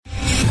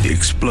The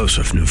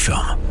explosive new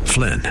film,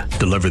 Flynn,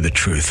 deliver the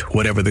truth,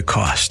 whatever the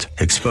cost,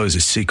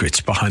 exposes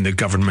secrets behind the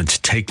government's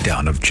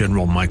takedown of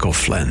General Michael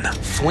Flynn.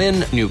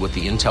 Flynn knew what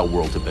the intel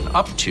world had been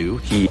up to.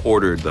 He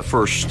ordered the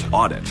first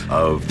audit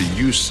of the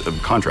use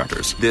of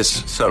contractors.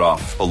 This set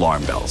off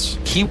alarm bells.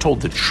 He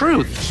told the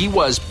truth. He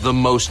was the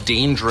most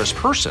dangerous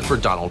person for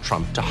Donald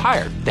Trump to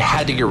hire. They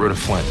had to get rid of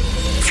Flynn.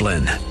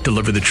 Flynn,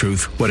 deliver the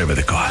truth, whatever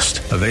the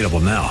cost. Available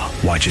now.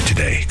 Watch it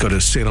today. Go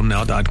to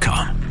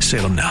salemnow.com.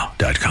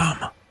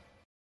 salemnow.com.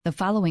 The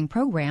following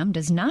program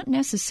does not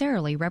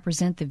necessarily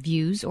represent the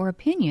views or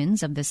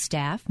opinions of the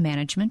staff,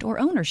 management, or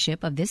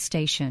ownership of this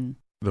station.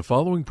 The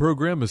following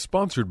program is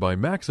sponsored by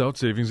Max Out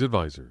Savings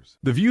Advisors.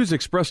 The views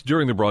expressed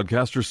during the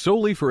broadcast are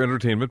solely for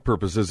entertainment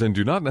purposes and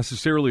do not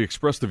necessarily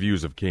express the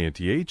views of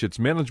KNTH, its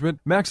management,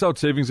 Max Out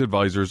Savings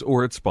Advisors,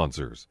 or its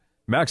sponsors.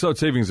 Max Out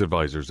Savings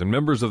Advisors and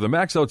members of the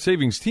Max Out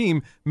Savings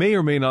team may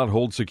or may not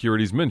hold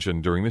securities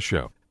mentioned during the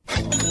show.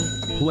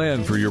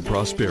 Plan for your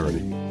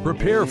prosperity.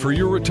 Prepare for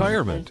your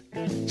retirement.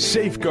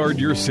 Safeguard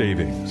your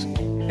savings.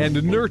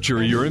 And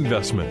nurture your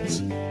investments.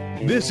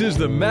 This is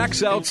the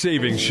Max Out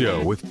Savings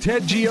Show with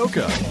Ted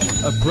Gioka,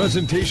 a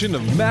presentation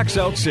of Max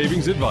Out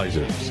Savings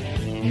Advisors.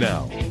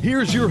 Now,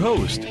 here's your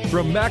host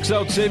from Max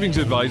Out Savings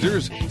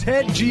Advisors,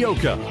 Ted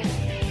Gioka.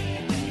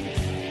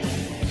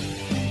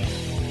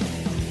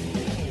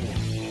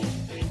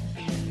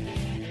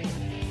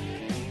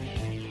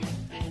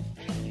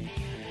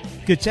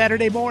 Good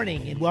Saturday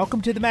morning, and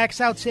welcome to the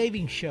Max Out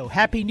Savings Show.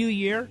 Happy New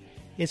Year.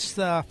 It's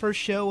the first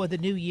show of the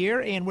new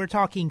year, and we're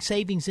talking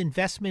savings,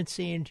 investments,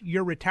 and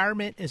your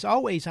retirement, as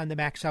always, on the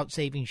Max Out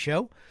Savings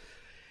Show.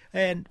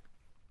 And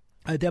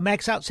the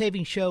Max Out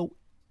Savings Show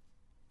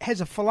has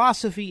a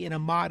philosophy and a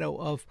motto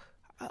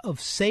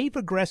of save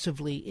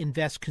aggressively,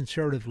 invest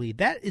conservatively.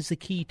 That is the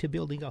key to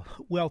building a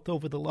wealth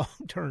over the long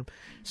term.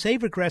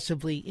 Save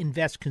aggressively,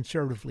 invest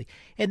conservatively.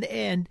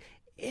 And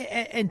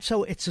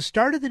so it's the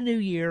start of the new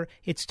year.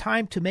 It's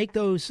time to make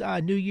those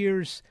New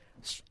Year's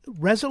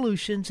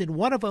resolutions, and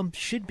one of them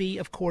should be,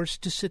 of course,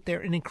 to sit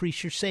there and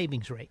increase your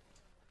savings rate.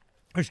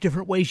 There's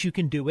different ways you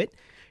can do it.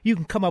 You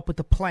can come up with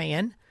a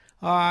plan,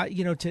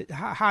 to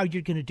how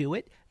you're going to do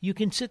it. You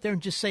can sit there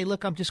and just say,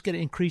 look, I'm just going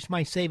to increase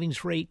my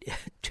savings rate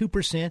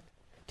 2%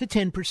 to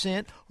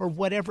 10% or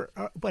whatever.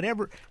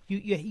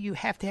 You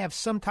have to have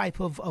some type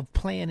of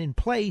plan in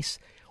place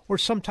or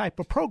some type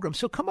of program.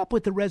 So come up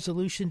with a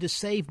resolution to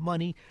save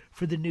money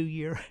for the new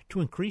year, to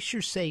increase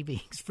your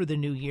savings for the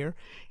new year,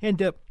 and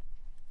to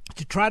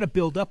try to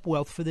build up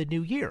wealth for the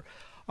new year.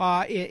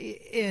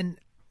 And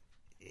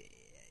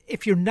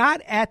if you're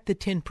not at the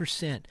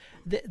 10%,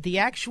 the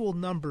actual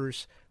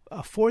numbers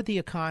for the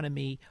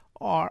economy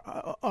are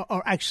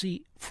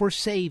actually for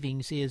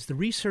savings is, the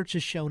research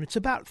has shown it's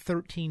about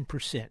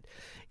 13%.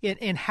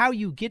 And how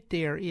you get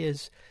there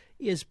is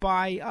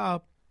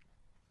by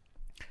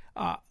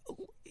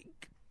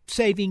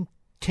saving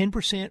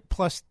 10%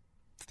 plus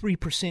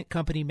 3%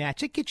 company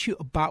match. It gets you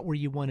about where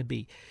you want to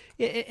be.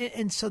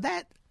 And so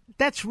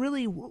that's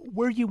really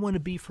where you want to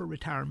be for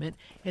retirement,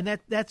 and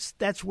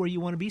that's where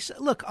you want to be. So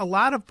look, a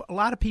lot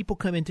of people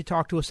come in to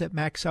talk to us at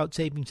Max Out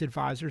Savings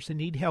Advisors and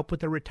need help with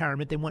their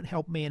retirement. They want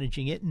help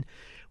managing it, and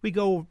we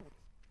go.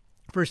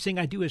 First thing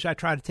I do is I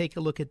try to take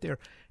a look at their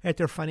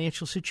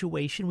financial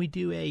situation. We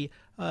do do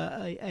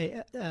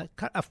a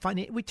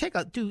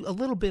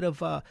little bit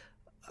of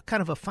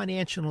kind of a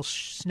financial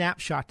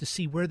snapshot to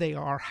see where they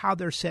are, how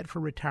they're set for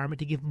retirement,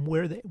 to give them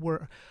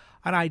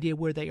an idea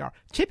where they are.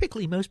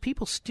 Typically, most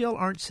people still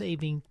aren't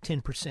saving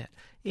 10%,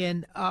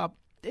 and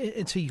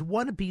so you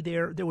want to be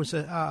there. There was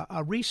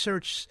a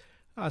research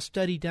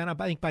study done, I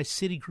think, by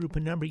Citigroup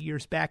a number of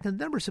years back, and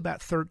the number's about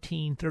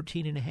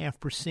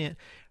 13.5%.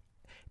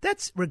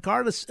 That's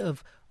regardless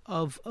of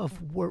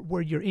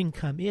where your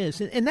income is.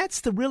 And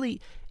that's the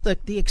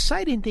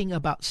exciting thing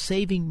about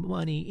saving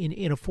money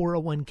in a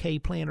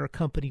 401k plan or a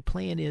company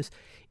plan is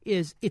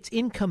it's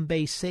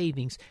income-based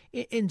savings.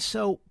 And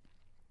so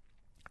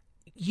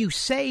you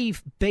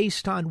save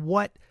based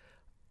on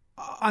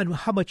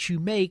how much you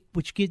make,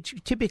 which gets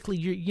typically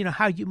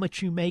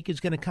much you make is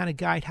going to kind of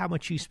guide how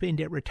much you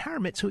spend at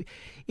retirement. So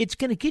it's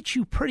going to get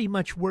you pretty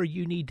much where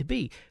you need to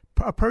be.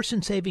 A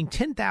person saving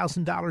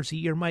 $10,000 a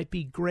year might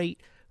be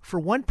great for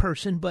one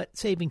person, but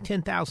saving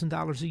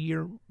 $10,000 a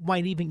year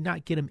might even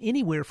not get them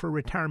anywhere for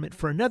retirement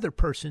for another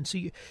person. So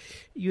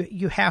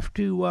you have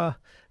to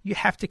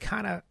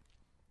kind of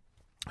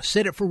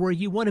set it for where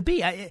you want to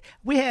be. I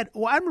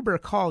remember a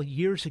call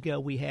years ago.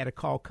 We had a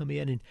call come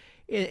in, and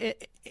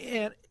it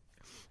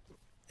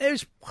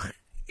was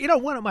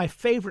one of my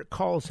favorite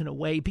calls in a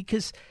way,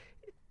 because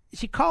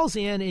she calls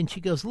in and she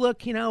goes,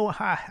 look,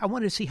 I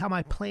want to see how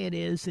my plan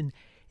is, and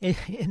I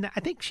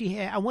think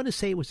I want to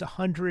say it was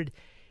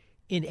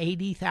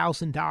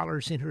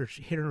 $180,000 in her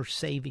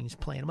savings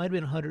plan. It might have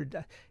been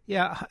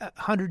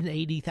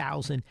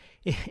 $180,000.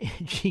 And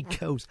she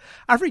goes,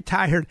 I've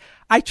retired.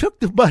 I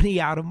took the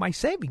money out of my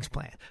savings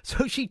plan.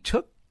 So she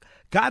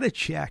got a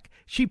check.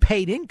 She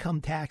paid income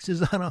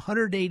taxes on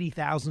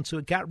 $180,000, so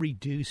it got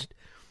reduced.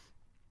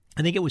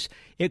 I think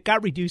it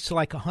got reduced to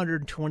like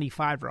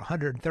 125 or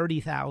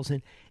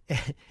 130,000.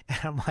 And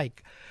I'm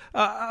like,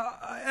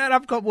 and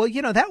I'm going,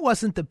 well, that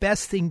wasn't the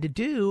best thing to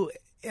do.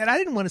 And I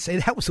didn't want to say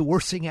that was the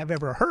worst thing I've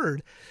ever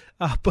heard.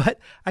 But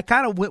I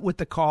kind of went with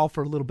the call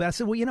for a little bit. I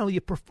said, well,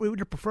 we would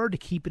have preferred to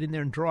keep it in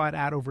there and draw it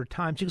out over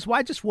time. She goes, well,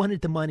 I just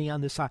wanted the money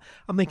on this side.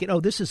 I'm thinking, oh,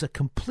 this is a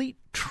complete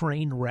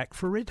train wreck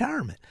for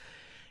retirement.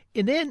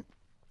 And then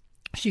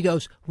she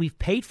goes, we've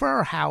paid for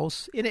our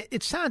house. And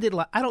it sounded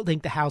like, I don't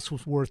think the house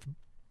was worth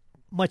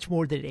much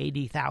more than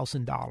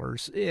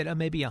 $80,000,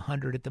 maybe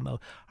 $100,000 at the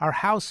most. Our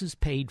house is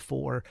paid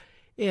for,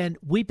 and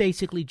we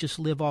basically just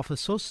live off of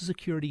Social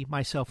Security,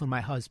 myself and my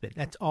husband.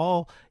 That's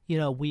all.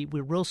 We're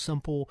real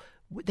simple.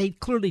 They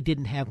clearly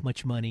didn't have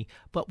much money,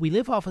 but we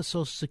live off of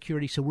Social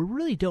Security, so we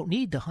really don't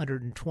need the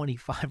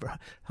 $125,000 or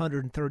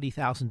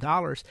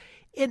 $130,000.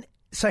 And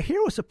so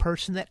here was a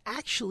person that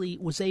actually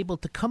was able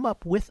to come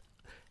up with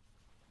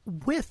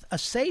a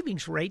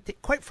savings rate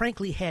that, quite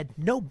frankly, had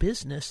no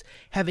business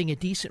having a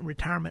decent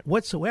retirement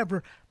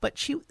whatsoever, but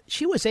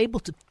she was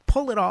able to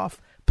pull it off,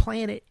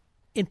 plan it,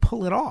 and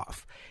pull it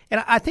off.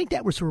 And I think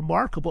that was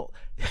remarkable.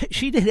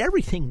 She did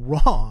everything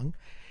wrong.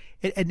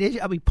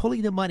 And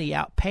pulling the money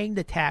out, paying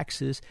the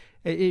taxes.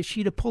 If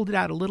she'd have pulled it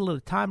out a little at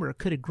a time, or it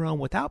could have grown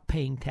without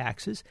paying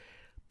taxes.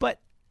 But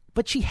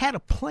she had a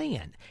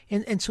plan.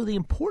 And so the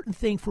important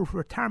thing for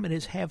retirement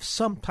is have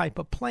some type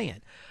of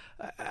plan.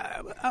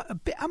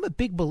 I'm a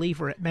big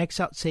believer at Max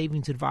Out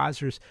Savings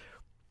Advisors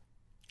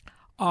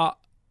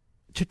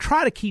to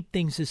try to keep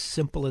things as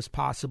simple as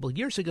possible.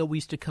 Years ago, we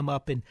used to come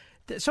up, and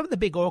some of the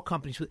big oil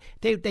companies,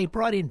 they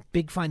brought in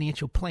big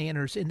financial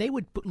planners, and they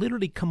would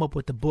literally come up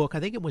with a book. I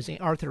think it was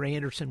Arthur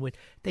Andersen.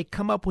 They'd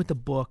come up with a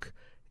book,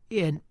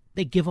 and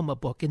they give them a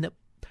book, and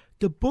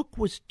the book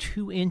was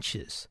 2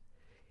 inches.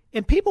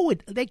 And people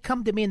they'd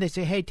come to me and they'd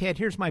say, hey, Ted,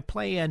 here's my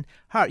plan.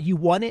 How, you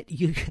want it?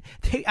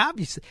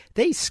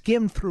 They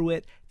skimmed through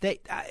it.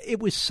 It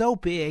was so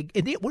big.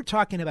 And we're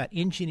talking about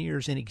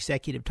engineers and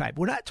executive type.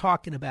 We're not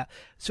talking about,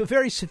 so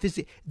very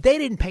sophisticated. They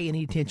didn't pay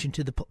any attention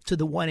to the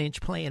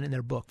 1-inch plan in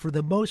their book. For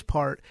the most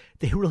part,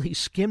 they really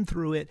skimmed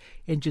through it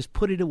and just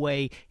put it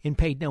away and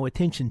paid no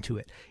attention to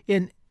it.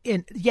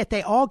 And yet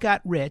they all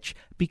got rich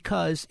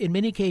because in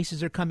many cases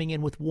they're coming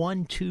in with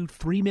 $1, $2,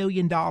 $3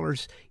 million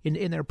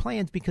in their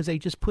plans because they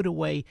just put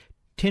away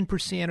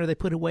 10% or they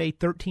put away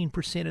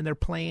 13% in their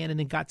plan and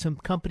then got some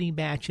company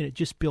match, and it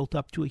just built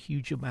up to a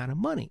huge amount of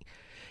money.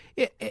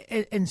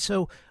 And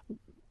so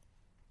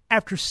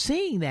after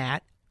seeing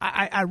that,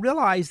 I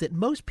realized that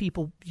most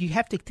people, you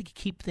have to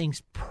keep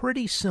things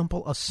pretty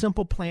simple, a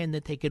simple plan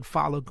that they could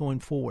follow going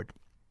forward.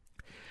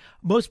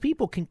 Most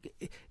people can...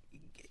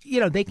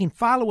 they can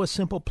follow a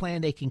simple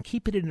plan, they can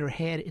keep it in their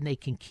head, and they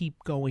can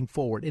keep going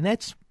forward. And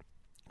that's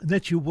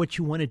what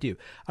you want to do.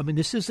 I mean,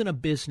 this isn't a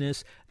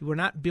business. We're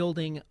not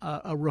building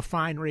a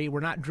refinery.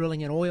 We're not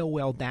drilling an oil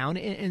well down.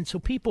 And so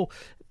people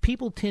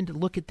tend to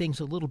look at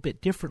things a little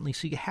bit differently.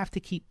 So you have to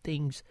keep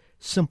things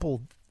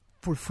simple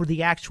for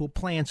the actual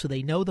plan, so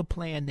they know the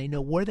plan, they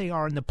know where they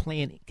are in the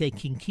plan, they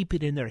can keep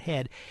it in their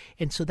head.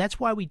 And so that's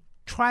why we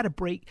try to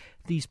break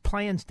these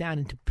plans down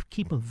and to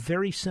keep them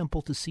very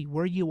simple to see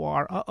where you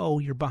are.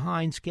 You're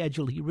behind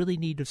schedule. You really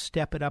need to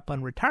step it up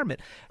on retirement.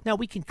 Now,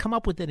 we can come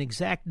up with an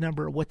exact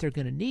number of what they're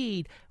going to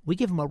need. We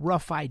give them a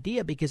rough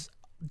idea because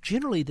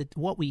generally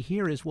what we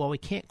hear is, well, we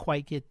can't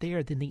quite get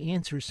there. Then the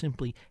answer is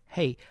simply,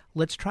 hey,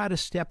 let's try to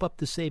step up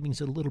the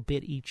savings a little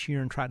bit each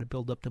year and try to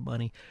build up the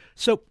money.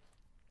 So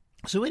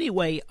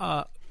anyway,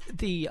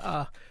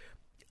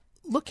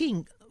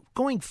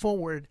 going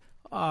forward,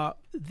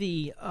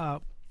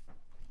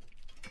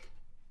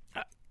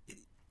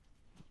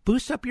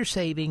 boost up your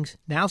savings.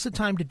 Now's the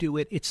time to do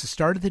it. It's the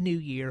start of the new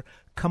year.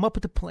 Come up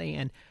with a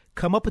plan.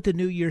 Come up with the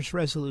New Year's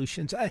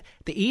resolutions.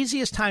 The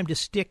easiest time to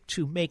stick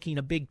to making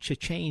a big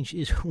change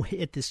is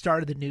at the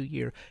start of the new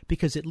year,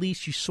 because at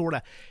least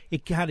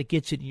it kind of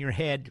gets it in your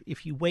head.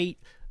 If you wait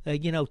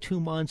 2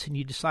 months and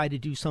you decide to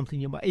do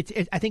something,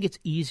 I think it's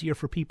easier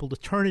for people to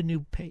turn a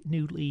new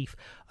leaf,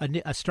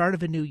 a start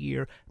of a new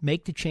year,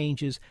 make the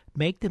changes,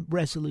 make the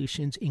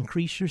resolutions,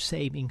 increase your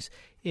savings,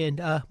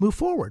 and move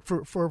forward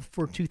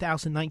for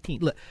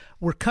 2019. Look,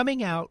 we're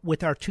coming out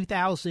with our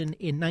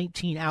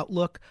 2019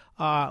 outlook.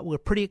 We're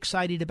pretty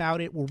excited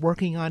about it. We're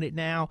working on it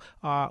now.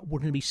 We're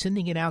going to be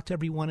sending it out to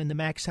everyone in the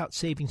Max Out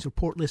Savings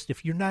Report list.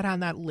 If you're not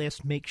on that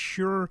list, make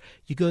sure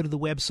you go to the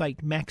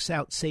website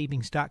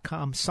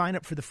maxoutsavings.com, sign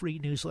up for the free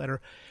newsletter.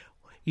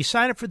 You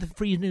sign up for the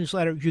free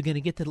newsletter, you're going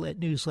to get the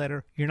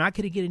newsletter. You're not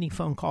going to get any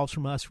phone calls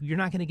from us. You're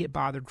not going to get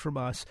bothered from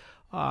us.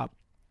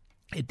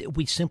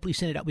 We simply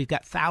send it out. We've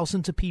got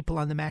thousands of people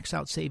on the Max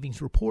Out Savings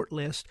Report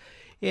list,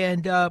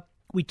 and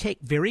we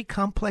take very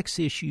complex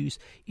issues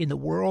in the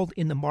world,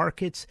 in the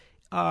markets,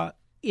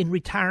 in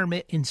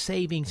retirement, in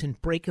savings,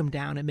 and break them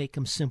down and make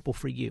them simple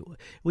for you.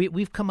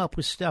 We've come up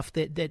with stuff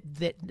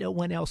that no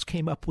one else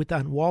came up with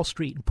on Wall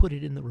Street and put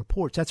it in the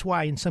reports. That's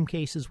why in some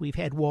cases we've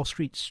had Wall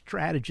Street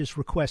strategists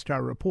request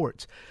our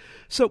reports.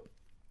 So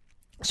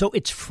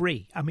it's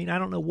free. I mean, I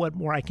don't know what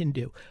more I can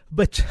do,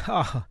 but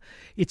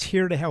it's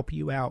here to help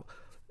you out.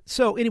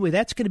 So anyway,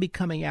 that's going to be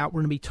coming out.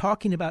 We're going to be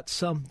talking about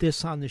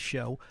this on the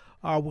show.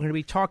 We're going to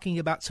be talking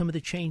about some of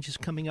the changes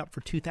coming up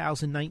for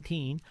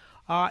 2019.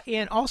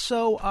 And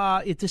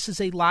also, this is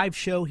a live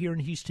show here in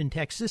Houston,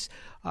 Texas,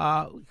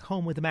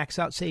 home with the Max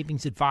Out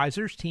Savings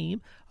Advisors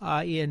team.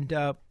 And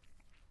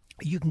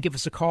you can give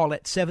us a call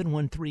at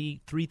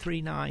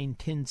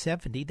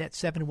 713-339-1070.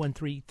 That's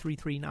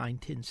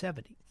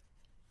 713-339-1070.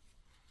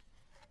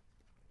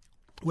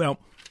 Well,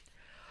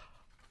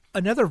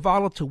 another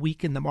volatile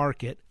week in the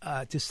market,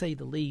 to say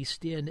the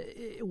least. And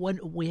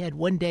we had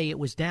one day it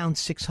was down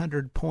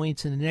 600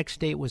 points, and the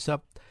next day it was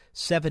up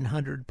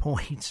 700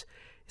 points,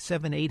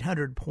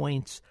 800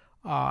 points.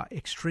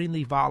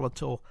 Extremely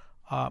volatile.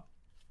 I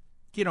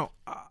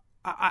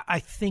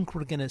think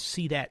we're going to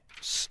see that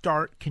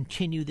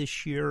continue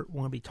this year. We're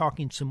going to be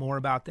talking some more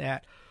about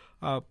that.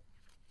 But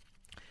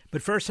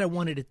first, I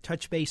wanted to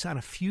touch base on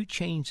a few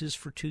changes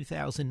for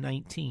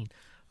 2019.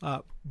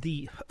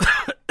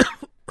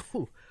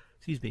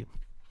 Excuse me.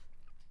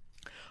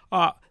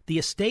 The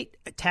estate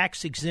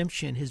tax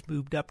exemption has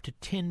moved up to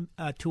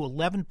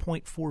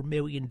 $11.4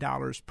 million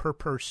per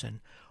person,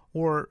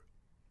 or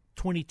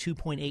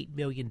 $22.8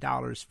 million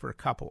for a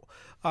couple.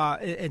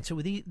 And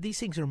so these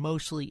things are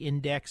mostly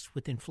indexed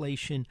with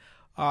inflation.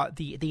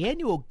 The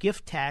annual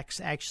gift tax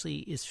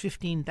actually is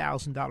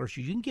 $15,000.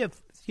 You can give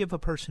a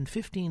person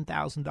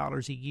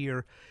 $15,000 a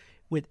year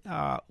with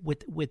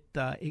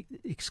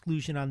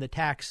exclusion on the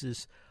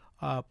taxes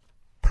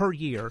per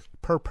year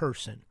per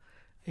person.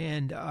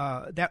 And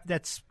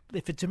that's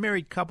if it's a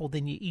married couple,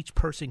 then each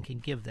person can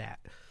give that.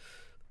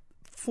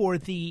 For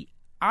the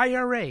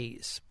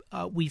IRAs,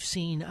 we've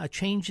seen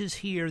changes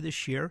here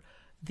this year.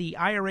 The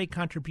IRA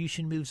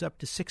contribution moves up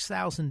to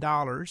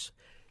 $6,000,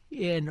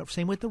 and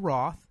same with the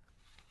Roth.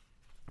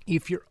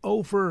 If you're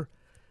over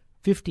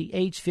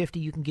age 50,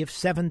 you can give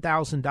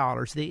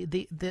 $7,000.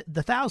 The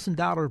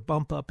 $1,000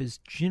 bump up is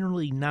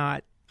generally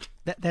not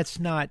that's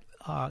not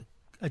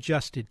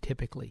adjusted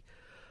typically.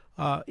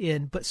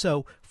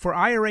 So for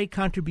IRA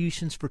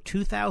contributions for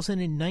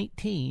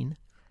 2019,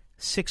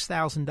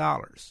 $6,000,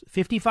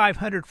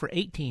 $5,500 for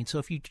 18. So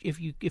if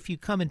you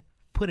come and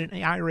put an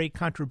IRA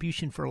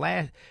contribution for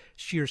last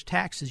year's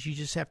taxes,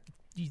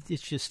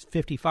 it's just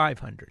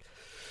 $5,500.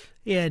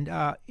 And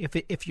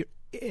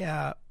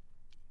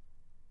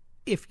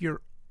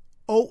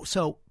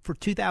so for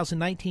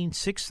 2019,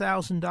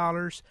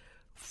 $6,000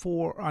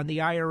 on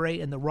the IRA,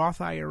 and the Roth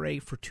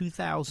IRA for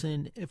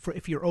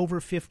if you're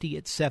over 50,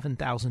 it's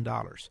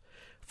 $7,000.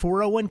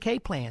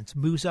 401k plans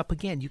moves up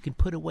again. You can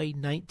put away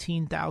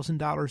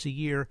 $19,000 a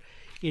year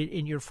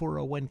in your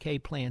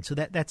 401k plan. So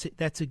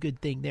that's a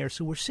good thing there.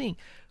 So we're seeing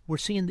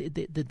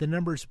the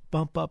numbers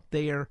bump up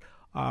there.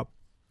 We're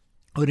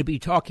going to be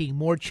talking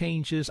more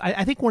changes.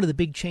 I think one of the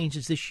big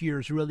changes this year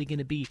is really going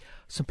to be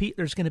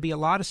there's going to be a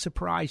lot of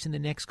surprise in the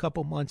next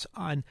couple months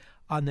on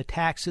the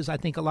taxes. I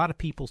think a lot of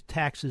people's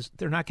taxes,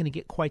 they're not going to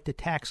get quite the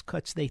tax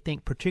cuts they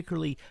think,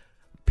 particularly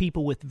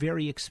people with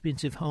very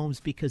expensive homes,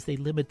 because they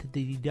limited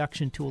the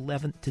deduction to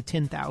 $11,000 to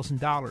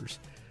 $10,000.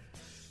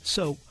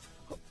 So,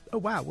 oh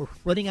wow, we're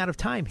running out of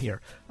time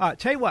here.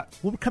 Tell you what,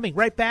 we're coming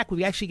right back.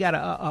 We actually got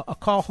a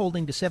call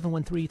holding to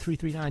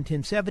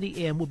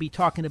 713-339-1070, and we'll be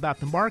talking about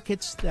the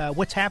markets,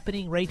 what's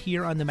happening right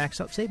here on the Max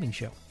Out Savings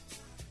Show.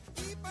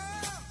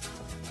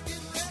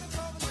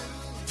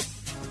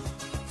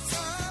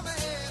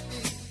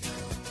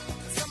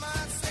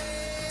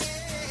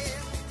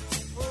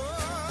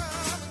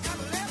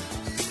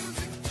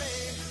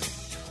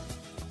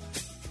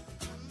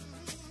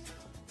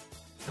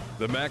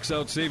 The Max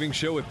Out Savings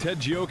Show with Ted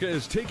Gioka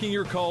is taking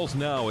your calls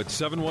now at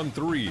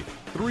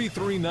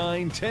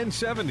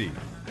 713-339-1070.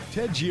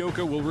 Ted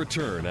Gioka will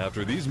return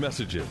after these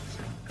messages.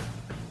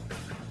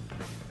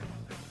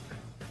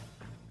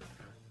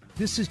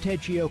 This is Ted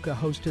Gioka,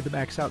 host of the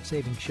Max Out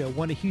Savings Show,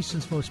 one of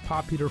Houston's most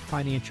popular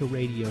financial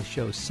radio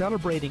shows,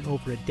 celebrating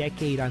over a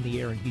decade on the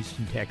air in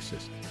Houston,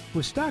 Texas.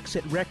 With stocks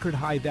at record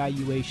high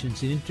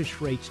valuations and interest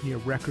rates near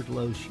record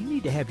lows, you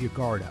need to have your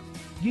guard up.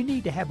 You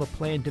need to have a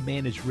plan to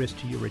manage risk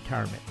to your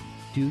retirement.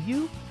 Do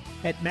you?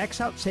 At Max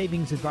Out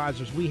Savings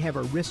Advisors, we have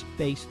a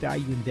risk-based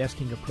value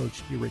investing approach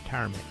to your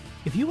retirement.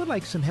 If you would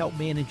like some help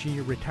managing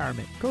your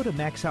retirement, go to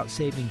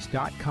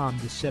maxoutsavings.com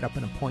to set up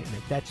an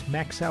appointment. That's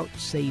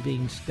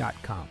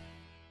maxoutsavings.com.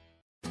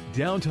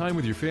 Downtime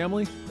with your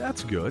family?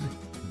 That's good.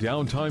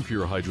 Downtime for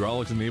your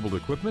hydraulics-enabled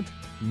equipment?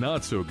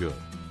 Not so good.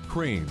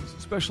 Cranes,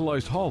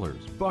 specialized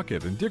haulers,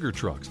 bucket, and digger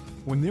trucks.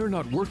 When they're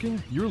not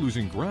working, you're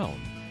losing ground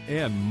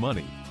and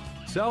money.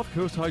 South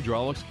Coast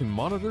Hydraulics can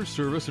monitor,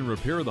 service, and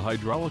repair the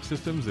hydraulic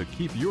systems that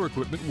keep your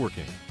equipment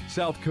working.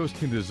 South Coast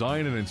can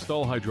design and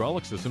install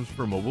hydraulic systems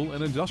for mobile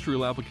and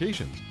industrial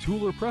applications,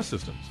 tool or press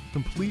systems,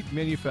 complete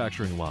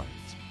manufacturing lines.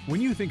 When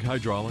you think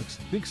hydraulics,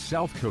 think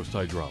South Coast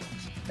Hydraulics.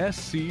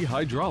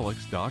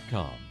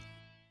 schydraulics.com.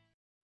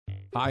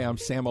 Hi, I'm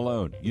Sam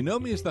Malone. You know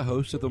me as the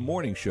host of the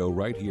morning show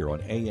right here on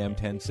AM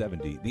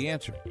 1070, The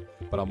Answer.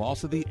 But I'm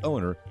also the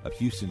owner of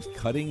Houston's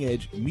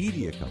cutting-edge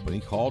media company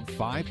called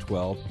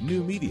 512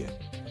 New Media.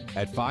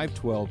 At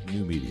 512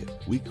 New Media,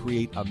 we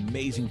create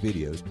amazing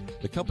videos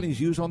that companies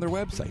use on their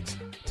websites,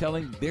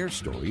 telling their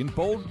story in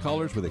bold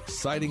colors with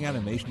exciting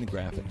animation and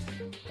graphics.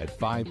 At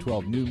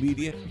 512 New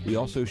Media, we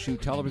also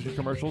shoot television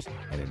commercials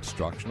and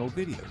instructional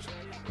videos.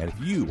 And if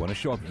you want to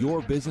show off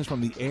your business from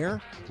the air,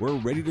 we're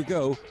ready to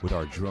go with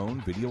our drone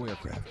video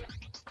aircraft.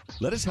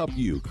 Let us help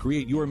you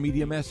create your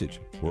media message.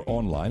 We're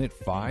online at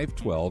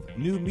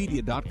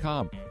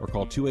 512newmedia.com or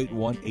call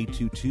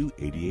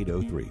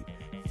 281-822-8803.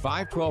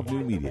 512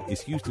 New Media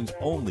is Houston's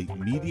only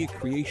media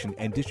creation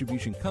and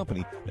distribution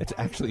company that's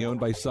actually owned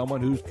by someone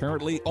who's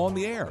currently on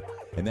the air.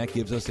 And that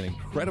gives us an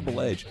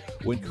incredible edge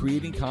when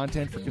creating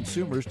content for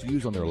consumers to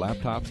use on their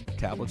laptops,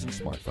 tablets, and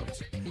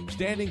smartphones.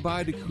 Standing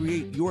by to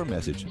create your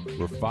message,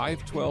 we're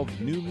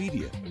 512 New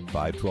Media,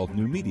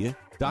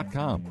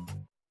 512newmedia.com.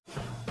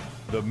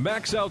 The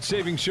Max Out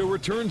Savings Show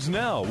returns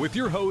now with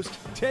your host,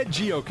 Ted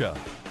Gioka.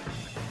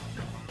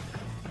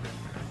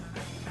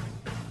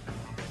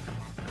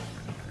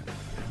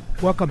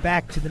 Welcome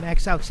back to the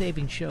Max Out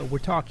Savings Show. We're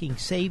talking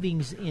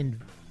savings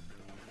in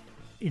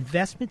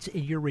investments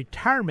in your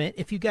retirement.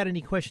 If you've got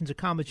any questions or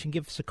comments, you can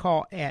give us a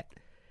call at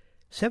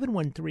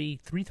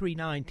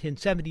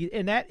 713-339-1070.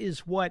 And that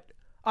is what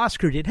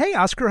Oscar did. Hey,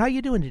 Oscar, how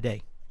you doing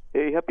today?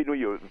 Hey, Happy New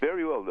Year.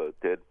 Very well,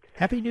 Ted.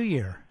 Happy New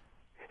Year.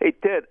 Hey,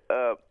 Ted,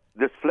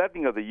 this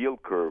flattening of the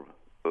yield curve,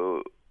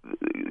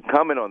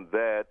 comment on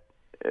that,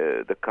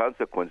 the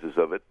consequences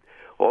of it.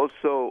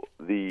 Also,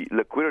 the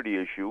liquidity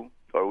issue.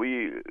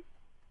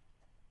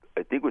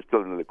 I think we're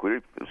still in a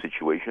liquidity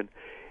situation.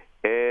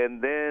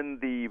 And then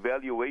the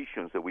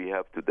valuations that we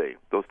have today.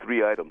 Those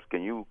three items.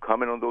 Can you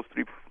comment on those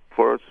three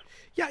for us?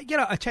 Yeah,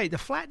 I tell you, the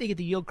flattening of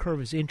the yield curve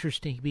is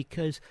interesting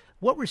because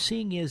what we're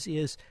seeing is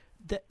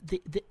that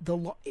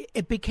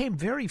it became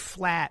very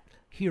flat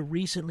here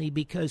recently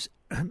because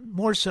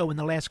more so in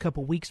the last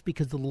couple of weeks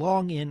because the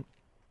long end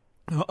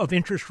of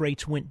interest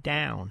rates went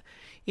down.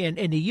 And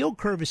the yield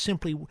curve is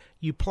simply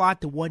you plot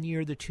the 1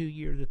 year, the 2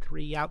 year, the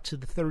 3 out to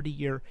the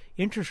 30-year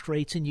interest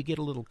rates, and you get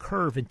a little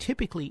curve. And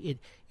typically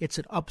it's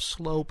an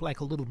upslope like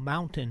a little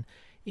mountain.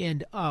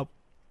 And the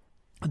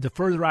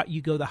further out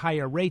you go, the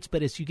higher rates.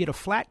 But as you get a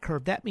flat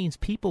curve, that means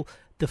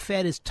the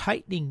Fed is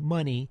tightening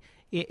money,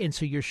 and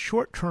so your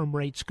short-term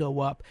rates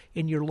go up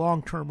and your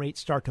long-term rates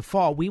start to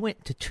fall. We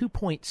went to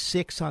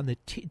 2.6 on the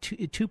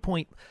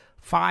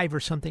 2.5 or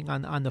something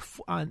on the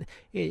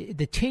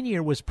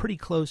 10-year was pretty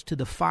close to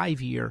the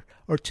 5-year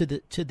or to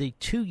the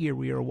 2-year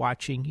we were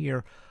watching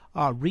here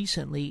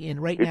recently.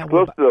 And right now, it's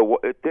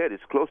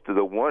close to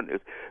the one.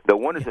 The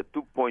one is at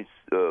 2.6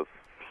 or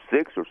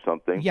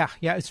something. Yeah.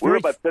 We're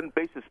about 10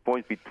 basis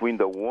points between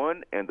the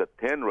 1 and the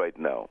 10 right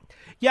now.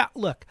 Yeah,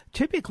 look,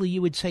 typically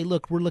you would say,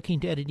 look, we're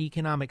looking at an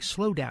economic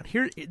slowdown.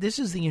 This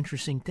is the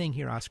interesting thing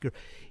here, Oscar,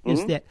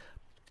 is that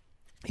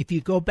if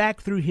you go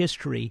back through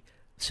history,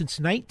 since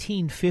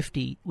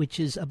 1950, which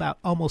is about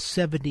almost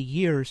 70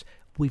 years,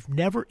 we've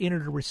never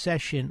entered a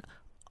recession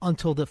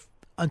until the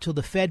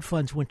Fed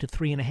funds went to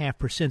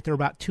 3.5%. They're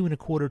about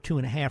 2.25%,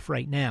 2.5%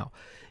 right now,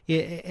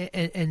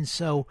 and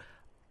so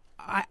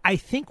I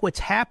think what's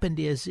happened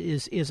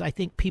is I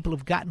think people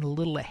have gotten a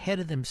little ahead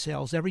of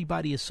themselves.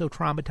 Everybody is so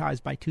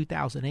traumatized by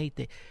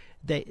 2008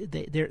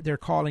 they're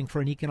calling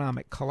for an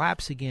economic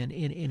collapse again,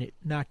 and it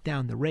knocked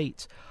down the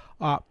rates.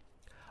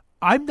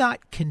 I'm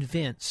not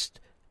convinced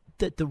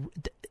that the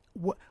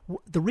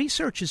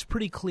research is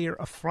pretty clear.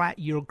 A flat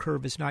yield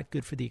curve is not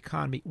good for the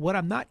economy. What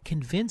I'm not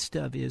convinced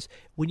of is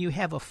when you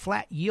have a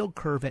flat yield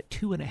curve at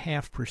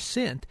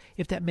 2.5%,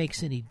 if that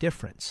makes any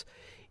difference.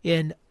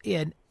 And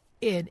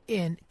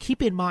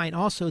keep in mind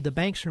also the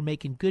banks are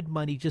making good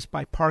money just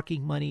by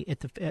parking money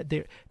at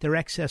their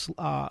excess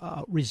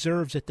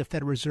reserves at the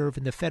Federal Reserve,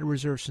 and the Federal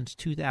Reserve since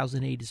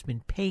 2008 has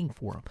been paying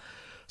for them.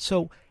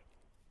 So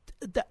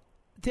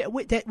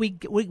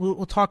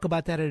we'll talk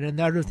about that at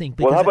another thing.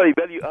 Well, how about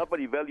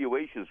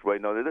evaluations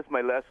right now? That's my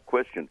last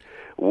question.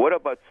 What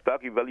about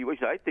stock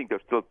evaluation? I think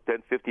they're still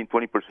 10, 15,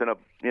 20% up,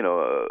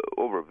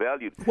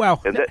 overvalued.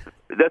 Well, and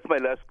that's my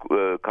last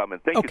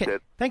comment. Thank you,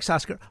 Ted. Thanks,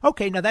 Oscar.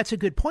 Okay, now that's a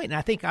good point, and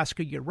I think,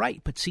 Oscar, you're right.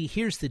 But see,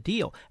 here's the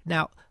deal.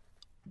 Now,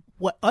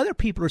 what other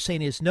people are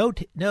saying is, no,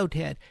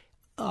 Ted,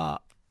 the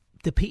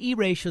PE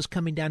ratio is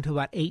coming down to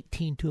about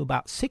 18 to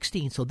about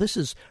 16. So this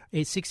is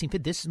 16.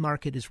 This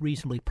market is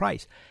reasonably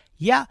priced.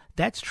 Yeah,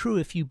 that's true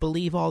if you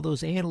believe all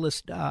those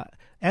analyst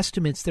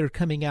estimates that are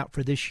coming out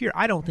for this year.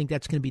 I don't think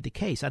that's going to be the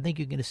case. I think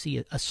you're going to see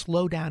a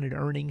slowdown in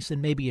earnings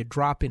and maybe a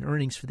drop in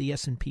earnings for the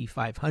S&P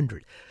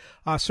 500.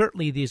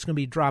 Certainly, there's going to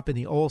be a drop in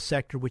the oil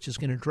sector, which is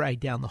going to drag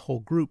down the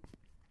whole group.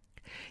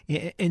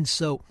 And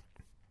so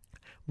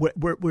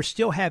we're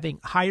still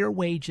having higher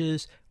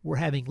wages. We're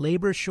having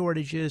labor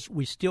shortages.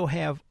 We still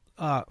have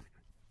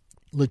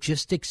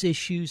logistics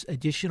issues,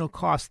 additional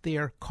costs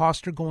there.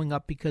 Costs are going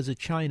up because of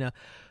China.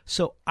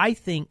 So I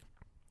think,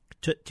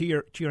 to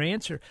your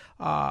answer,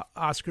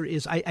 Oscar,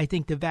 is I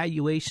think the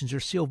valuations are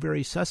still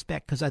very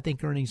suspect because I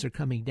think earnings are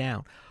coming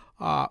down.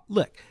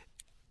 Look,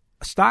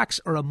 stocks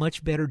are a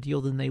much better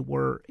deal than they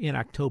were in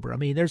October. I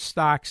mean, there's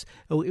stocks.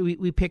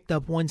 We picked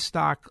up one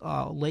stock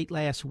late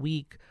last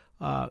week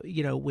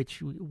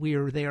which we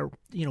were there,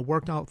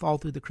 worked all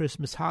through the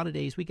Christmas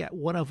holidays. We got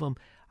one of them.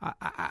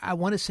 I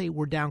want to say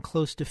we're down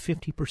close to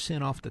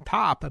 50% off the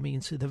top. I mean,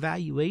 so the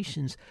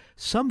valuations,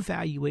 some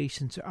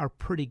valuations are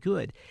pretty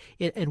good.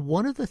 And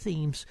one of the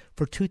themes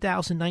for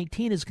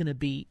 2019 is going to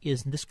be, and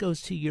this goes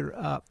to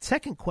your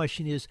second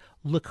question, is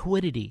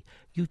liquidity.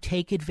 You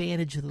take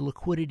advantage of the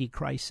liquidity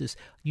crisis.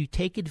 You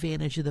take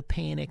advantage of the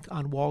panic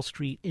on Wall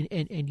Street,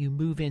 and you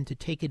move in to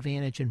take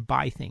advantage and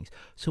buy things.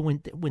 So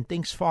when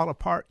things fall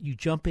apart, you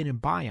jump in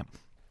and buy them.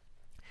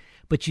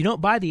 But you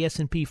don't buy the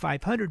S&P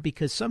 500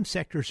 because some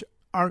sectors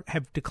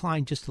have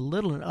declined just a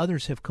little and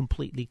others have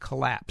completely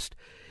collapsed.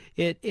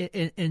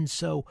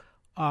 So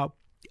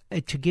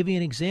to give you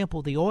an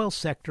example, the oil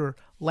sector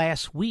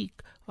last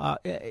week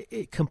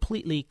it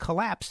completely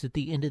collapsed at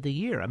the end of the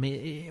year. I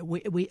mean,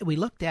 we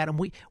looked at them.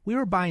 We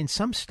were buying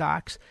some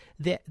stocks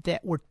that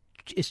were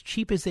as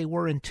cheap as they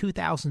were in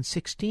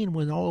 2016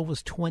 when oil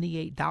was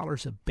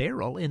 $28 a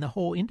barrel and the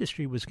whole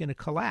industry was going to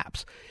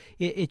collapse.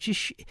 It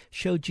just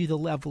showed you the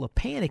level of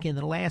panic. In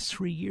the last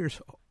 3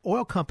 years,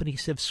 oil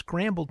companies have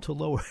scrambled to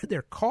lower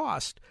their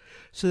cost,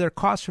 so their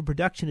cost of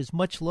production is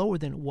much lower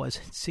than it was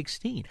in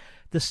 2016.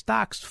 The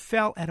stocks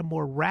fell at a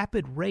more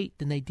rapid rate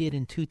than they did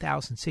in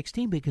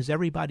 2016 because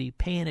everybody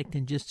panicked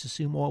and just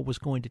assumed oil was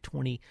going to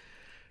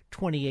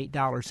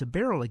 $28 a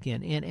barrel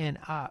again.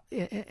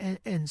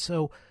 And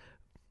so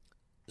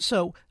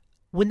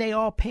when they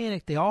all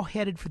panicked, they all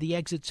headed for the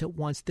exits at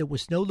once. There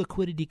was no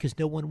liquidity because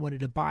no one wanted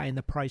to buy, and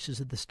the prices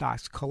of the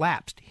stocks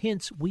collapsed.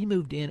 Hence, we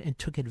moved in and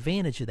took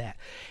advantage of that.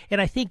 And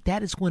I think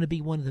that is going to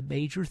be one of the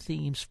major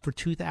themes for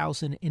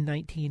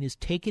 2019 is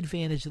take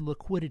advantage of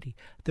liquidity.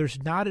 There's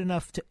not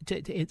enough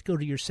to go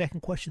to your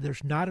second question.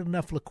 There's not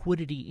enough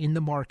liquidity in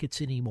the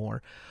markets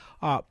anymore.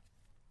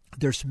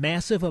 There's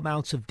massive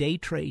amounts of day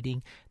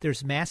trading.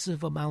 There's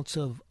massive amounts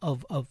of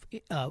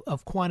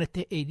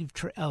quantitative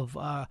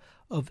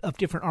of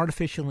different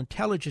artificial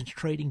intelligence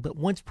trading. But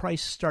once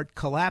prices start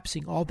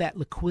collapsing, all that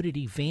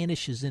liquidity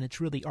vanishes, and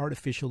it's really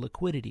artificial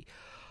liquidity.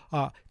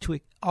 To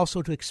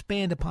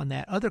expand upon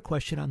that other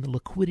question on the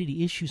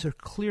liquidity issues are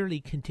clearly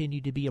continue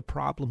to be a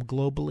problem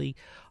globally.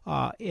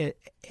 But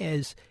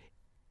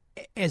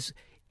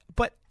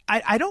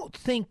I don't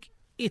think.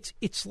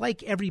 It's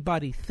like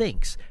everybody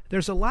thinks.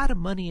 There's a lot of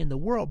money in the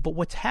world, but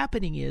what's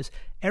happening is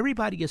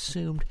everybody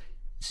assumed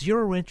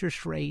zero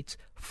interest rates,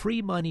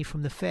 free money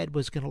from the Fed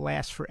was going to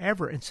last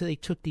forever, and so they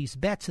took these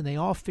bets, and they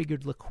all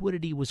figured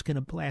liquidity was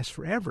going to last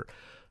forever.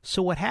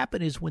 So what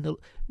happened is when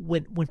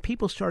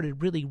people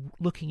started really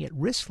looking at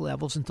risk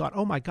levels and thought,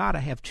 oh my God,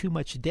 I have too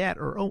much debt,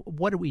 or oh,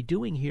 what are we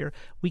doing here?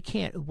 We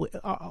can't.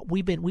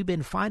 We've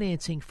been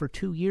financing for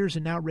 2 years,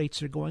 and now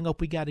rates are going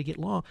up. We got to get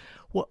long.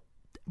 Well,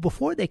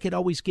 before they could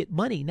always get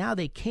money. Now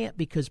they can't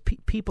because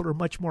people are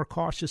much more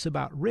cautious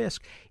about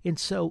risk. And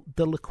so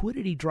the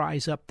liquidity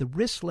dries up, the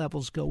risk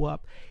levels go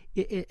up.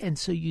 And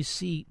so you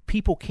see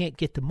people can't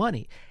get the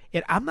money.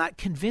 And I'm not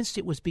convinced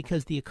it was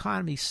because the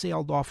economy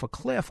sailed off a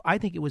cliff. I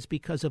think it was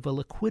because of a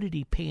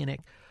liquidity panic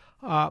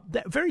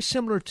that very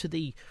similar to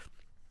to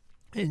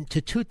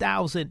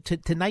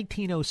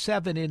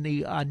 1907 in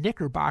the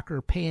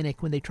Knickerbocker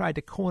panic when they tried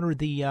to corner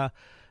the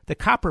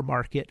copper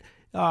market.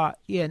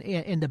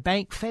 And the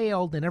bank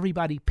failed, and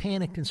everybody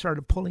panicked and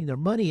started pulling their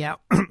money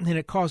out, and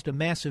it caused a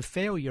massive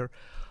failure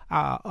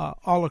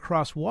all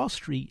across Wall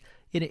Street.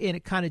 And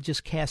it kind of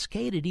just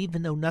cascaded,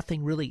 even though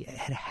nothing really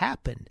had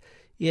happened.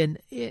 And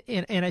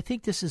I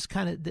think this is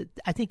kind of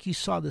I think you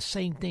saw the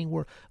same thing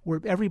where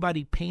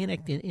everybody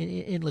panicked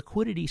and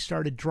liquidity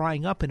started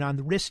drying up, and on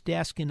the risk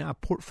desk and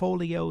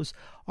portfolios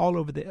all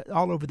over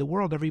the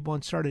world,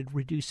 everyone started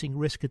reducing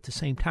risk at the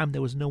same time.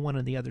 There was no one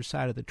on the other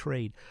side of the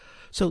trade.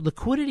 So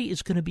liquidity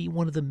is going to be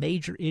one of the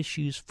major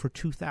issues for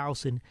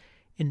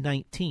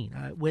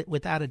 2019,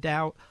 without a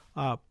doubt.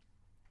 I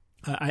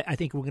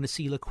think we're going to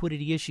see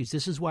liquidity issues.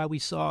 This is why we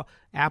saw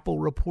Apple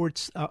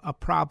reports a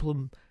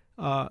problem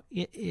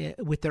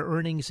with their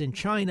earnings in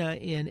China,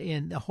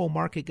 and the whole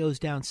market goes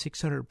down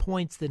 600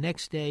 points. The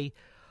next day,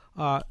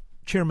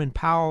 Chairman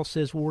Powell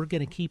says, well, we're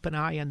going to keep an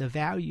eye on the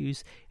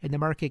values, and the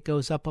market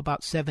goes up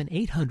about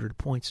 800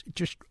 points.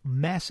 Just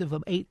massive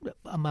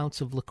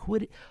amounts of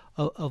liquidity,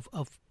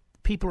 of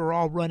people are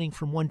all running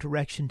from one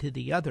direction to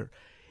the other.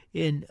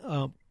 And,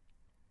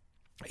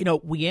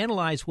 we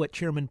analyze what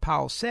Chairman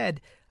Powell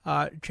said,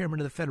 Chairman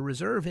of the Federal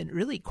Reserve, and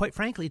really, quite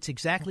frankly, it's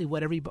exactly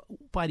what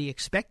everybody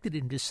expected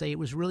him to say. It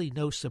was really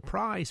no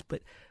surprise,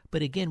 but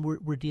again,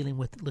 we're dealing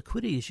with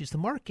liquidity issues. The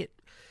market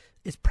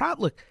is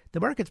the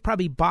market's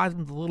probably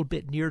bottomed a little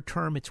bit near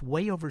term. It's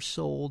way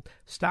oversold.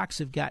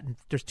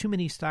 There's too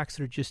many stocks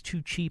that are just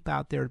too cheap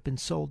out there, have been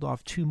sold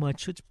off too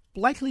much. So it's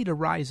likely to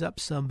rise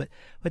up some,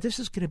 but this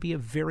is going to be a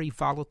very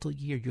volatile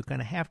year. You're going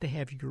to have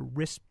your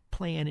risk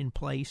plan in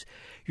place.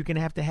 You're going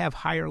to have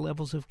higher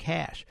levels of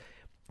cash.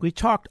 We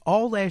talked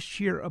all last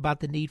year about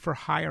the need for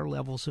higher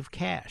levels of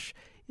cash.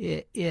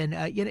 And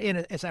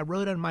as I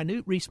wrote on my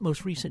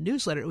most recent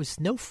newsletter, it was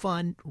no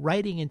fun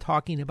writing and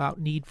talking about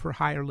need for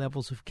higher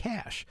levels of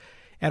cash.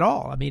 at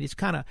all. I mean, it's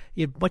kind of,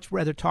 you'd much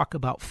rather talk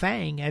about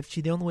FANG.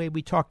 Actually, the only way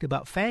we talked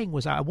about FANG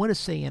was, I want to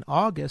say in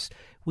August,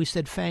 we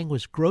said FANG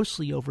was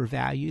grossly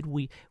overvalued.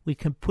 We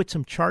can put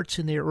some charts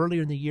in there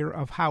earlier in the year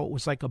of how it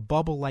was like a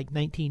bubble like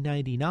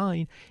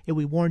 1999, and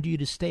we warned you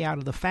to stay out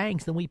of the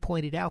FANGs. Then we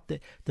pointed out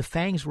that the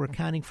FANGs were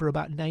accounting for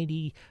about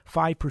 95%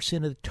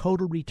 of the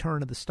total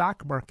return of the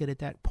stock market at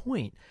that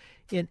point.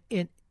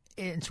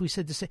 And so we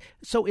said to say,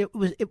 so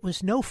it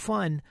was no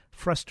fun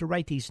for us to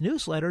write these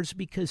newsletters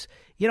because,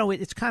 you know,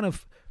 it's kind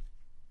of,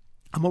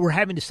 we're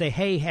having to say,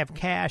 hey, have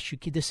cash.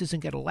 This isn't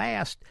going to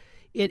last.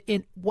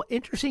 What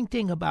interesting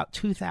thing about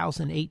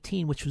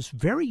 2018, which was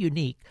very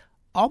unique,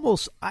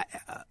 almost one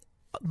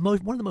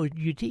of the most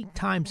unique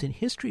times in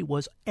history,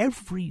 was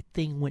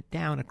everything went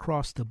down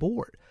across the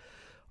board.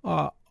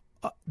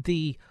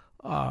 The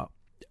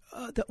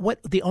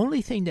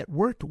only thing that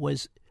worked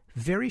was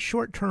very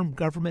short-term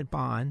government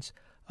bonds.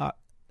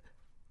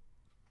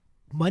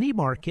 Money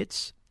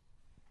markets,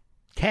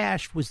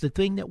 cash was the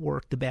thing that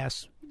worked the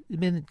best. I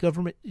mean,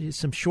 government,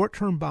 some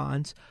short-term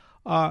bonds.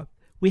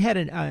 We had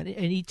an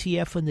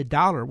ETF in the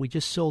dollar. We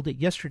just sold it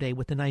yesterday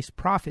with a nice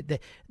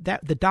profit.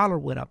 That the dollar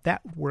went up.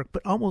 That worked.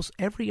 But almost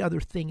every other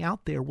thing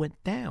out there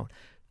went down.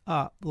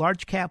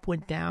 Large cap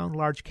went down.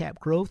 Large cap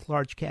growth,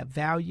 large cap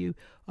value,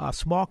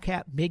 small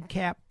cap, mid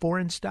cap,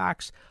 foreign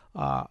stocks,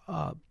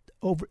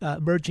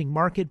 emerging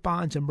market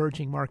bonds,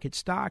 emerging market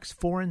stocks,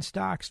 foreign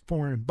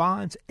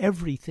bonds,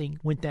 everything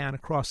went down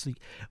across the.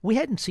 We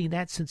hadn't seen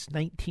that since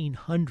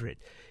 1900.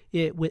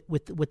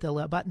 With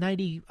about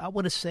 90, I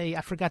want to say,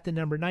 I forgot the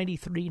number,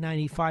 93,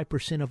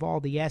 95% of all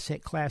the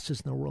asset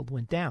classes in the world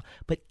went down.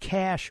 But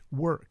cash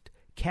worked.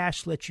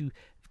 Cash lets you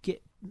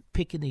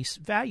pick in these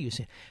values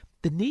in.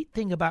 The neat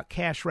thing about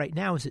cash right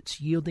now is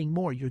it's yielding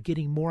more. You're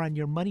getting more on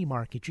your money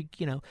market.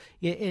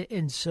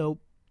 And so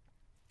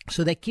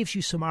that gives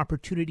you some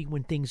opportunity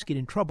when things get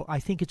in trouble.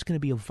 I think it's going to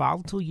be a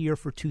volatile year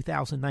for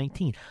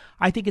 2019.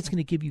 I think it's going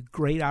to give you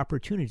great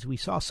opportunities. We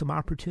saw some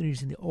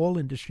opportunities in the oil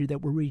industry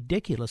that were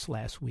ridiculous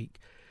last week.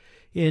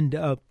 And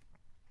so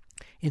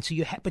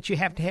you have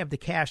to have the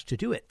cash to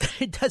do it.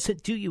 It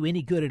doesn't do you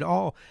any good at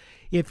all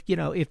if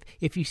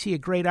you see a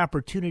great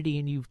opportunity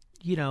and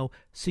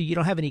so you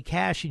don't have any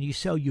cash and you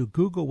sell your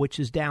Google, which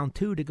is down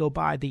too, to go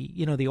buy the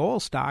oil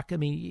stock. I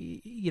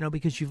mean,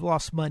 because you've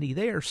lost money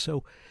there.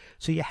 So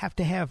you have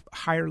to have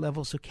higher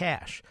levels of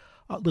cash.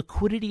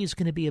 Liquidity is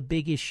going to be a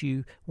big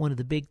issue. One of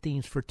the big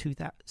themes for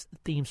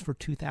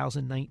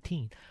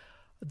 2019.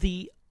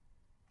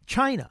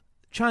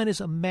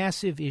 China's a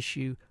massive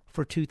issue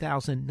for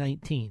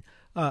 2019.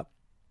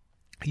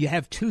 You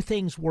have two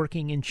things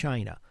working in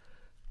China.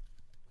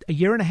 A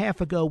year and a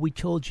half ago, we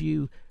told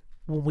you,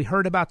 when we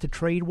heard about the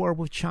trade war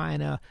with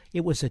China,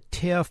 it was a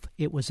tiff,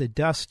 it was a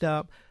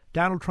dust-up.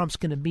 Donald Trump's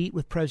going to meet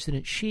with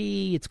President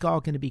Xi. It's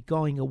all going to be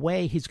going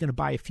away. He's going to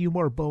buy a few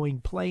more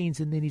Boeing planes,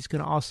 and then he's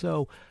going to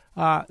also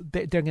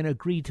they're going to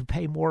agree to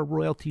pay more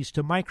royalties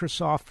to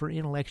Microsoft for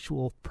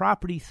intellectual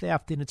property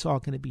theft, and it's all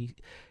going to be,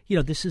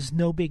 this is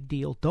no big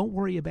deal. Don't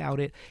worry about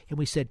it. And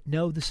we said,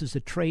 no, this is a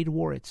trade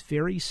war. It's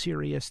very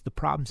serious. The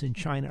problems in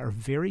China are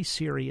very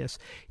serious.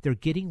 They're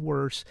getting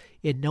worse,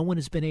 and no one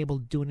has been able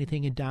to do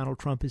anything, and Donald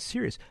Trump is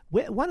serious.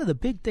 One of the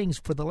big things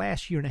for the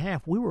last year and a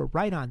half, we were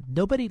right on.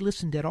 Nobody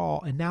listened at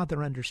all, and now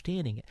they're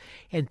understanding it.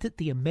 And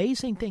the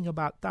amazing thing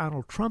about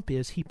Donald Trump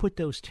is he put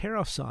those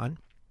tariffs on,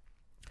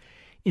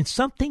 and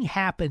something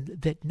happened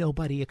that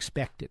nobody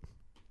expected.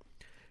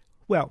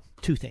 Well,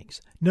 two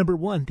things. Number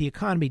one, the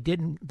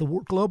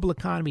global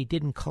economy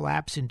didn't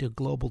collapse into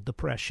global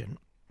depression.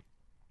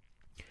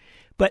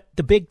 But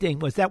the big thing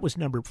was, that was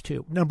number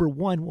two. Number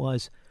one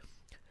was,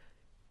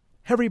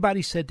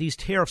 everybody said these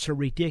tariffs are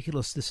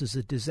ridiculous. This is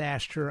a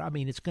disaster. I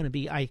mean, it's going to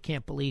be, I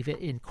can't believe it.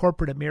 And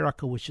corporate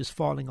America was just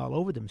falling all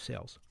over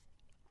themselves.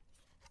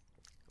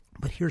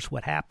 But here's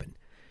what happened.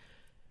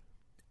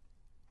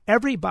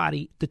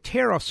 The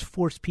tariffs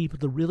forced people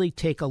to really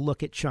take a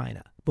look at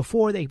China.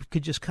 Before, they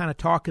could just kind of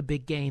talk a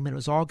big game and it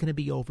was all going to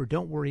be over.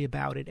 Don't worry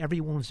about it.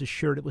 Everyone was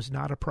assured it was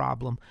not a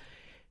problem.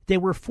 They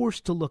were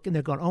forced to look, and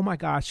they're going, oh my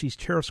gosh, these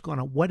tariffs going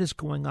on. What is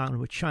going on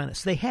with China?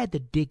 So they had to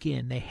dig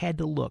in. They had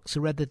to look.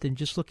 So rather than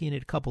just looking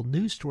at a couple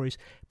news stories,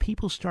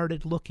 people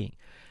started looking.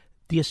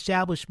 The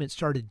establishment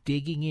started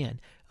digging in.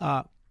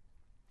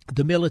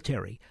 The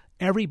military.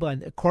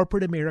 Everybody,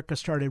 corporate America,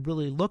 started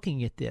really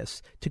looking at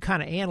this to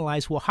kind of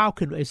analyze, well,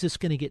 is this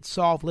going to get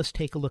solved? Let's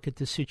take a look at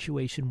the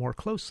situation more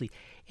closely.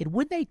 And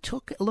when they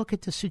took a look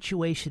at the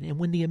situation, and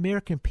when the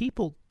American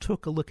people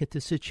took a look at the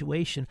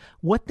situation,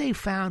 what they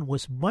found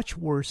was much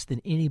worse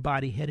than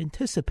anybody had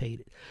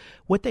anticipated.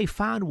 What they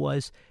found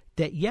was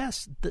that,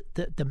 yes,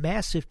 the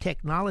massive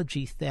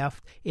technology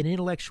theft and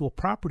intellectual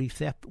property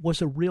theft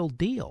was a real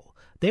deal.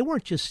 They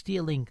weren't just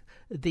stealing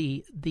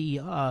the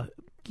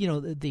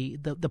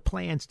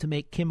plans to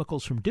make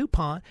chemicals from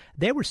DuPont.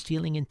 They were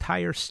stealing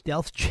entire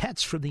stealth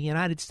jets from the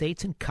United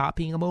States and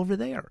copying them over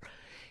there.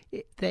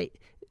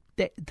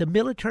 The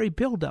military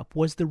buildup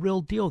was the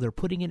real deal. They're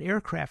putting in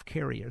aircraft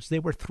carriers. They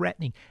were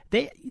threatening.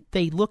 They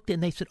looked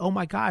and they said, oh,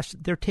 my gosh,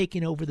 they're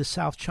taking over the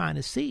South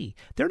China Sea.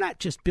 They're not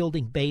just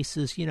building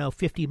bases,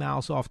 50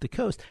 miles off the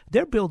coast.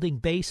 They're building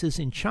bases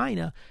in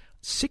China,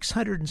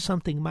 600 and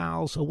something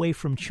miles away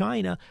from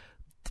China,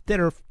 that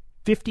are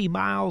 100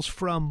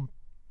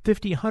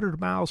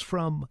 miles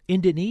from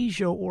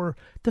Indonesia or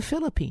the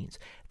Philippines.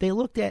 They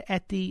looked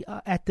at the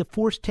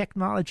forced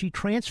technology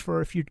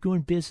transfer if you're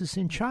doing business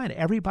in China.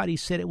 Everyone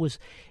said it was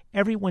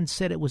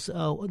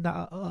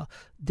that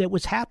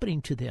was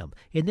happening to them.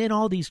 And then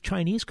all these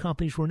Chinese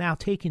companies were now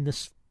taking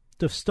the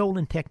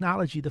stolen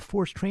technology, the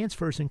forced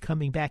transfers, and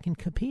coming back and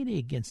competing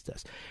against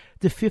us.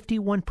 The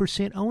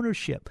 51%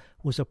 ownership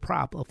was a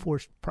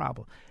forced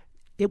problem.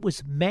 It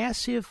was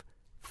massive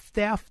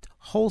theft,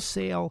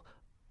 wholesale,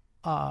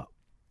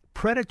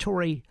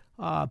 predatory,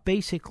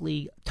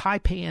 basically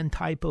Taipan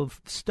type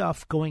of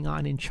stuff going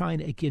on in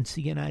China against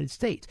the United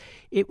States.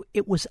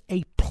 It was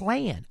a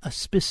plan, a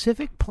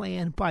specific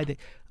plan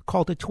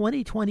called the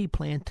 2020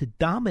 plan to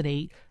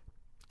dominate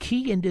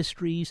key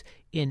industries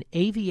in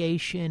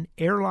aviation,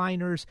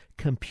 airliners,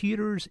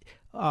 computers,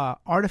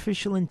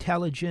 artificial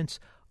intelligence,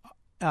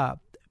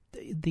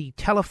 the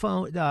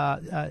telephone,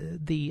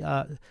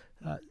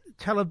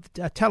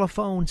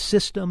 telephone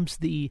systems,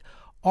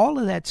 all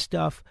of that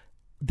stuff.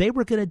 They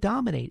were going to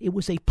dominate. It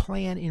was a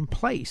plan in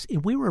place.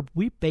 And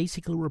we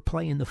basically were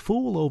playing the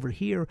fool over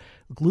here,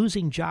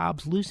 losing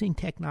jobs, losing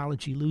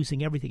technology,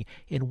 losing everything.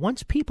 And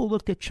once people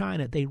looked at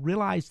China, they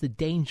realized the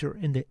danger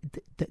and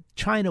that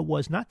China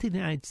was not to the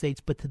United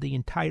States, but to the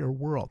entire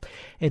world.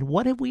 And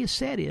what have we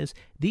said is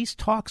these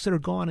talks that are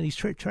going on, these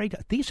trade talks,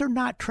 these are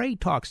not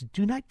trade talks.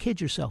 Do not kid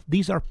yourself.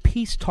 These are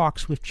peace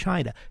talks with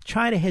China.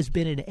 China has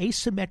been in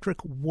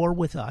asymmetric war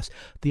with us.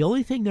 The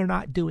only thing they're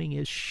not doing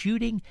is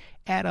shooting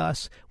at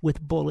us with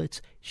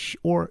bullets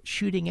or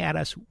shooting at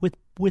us with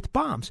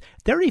bombs.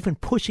 They're even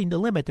pushing the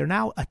limit. They're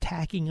now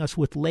attacking us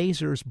with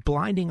lasers,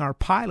 blinding our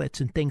pilots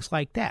and things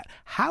like that.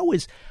 How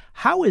is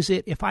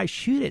it if I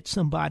shoot at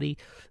somebody,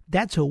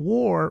 that's a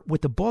war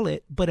with a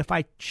bullet, but if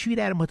I shoot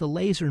at them with a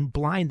laser and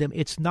blind them,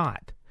 it's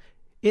not?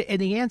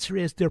 And the answer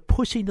is they're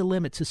pushing the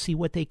limits to see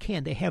what they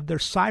can. They have their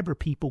cyber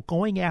people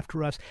going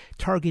after us,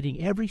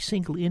 targeting every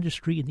single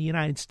industry in the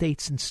United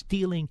States and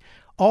stealing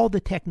all the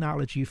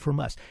technology from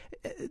us.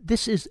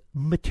 This is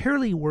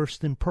materially worse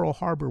than Pearl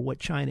Harbor, what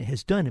China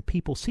has done, and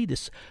people see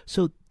this.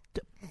 So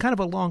kind of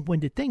a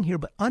long-winded thing here,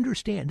 but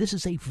understand this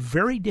is a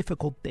very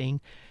difficult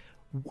thing.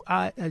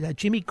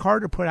 Jimmy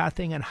Carter put out a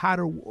thing on how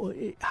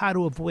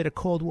to avoid a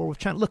Cold War with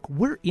China. Look,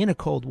 we're in a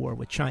Cold War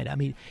with China. I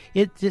mean,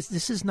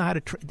 this is not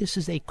this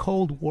is a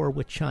Cold War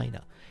with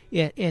China,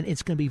 and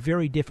it's going to be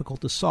very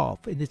difficult to solve.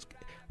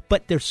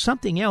 But there's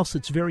something else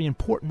that's very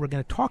important we're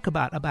going to talk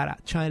about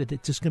China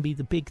that's just going to be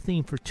the big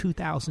theme for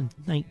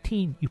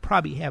 2019. You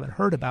probably haven't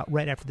heard about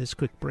right after this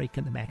quick break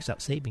in the Max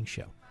Out Savings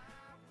Show.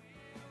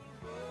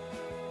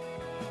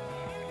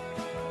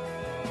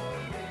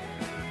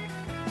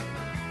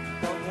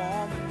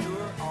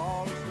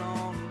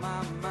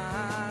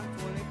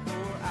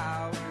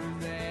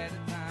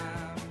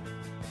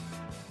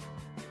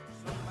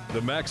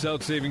 The Max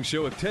Out Savings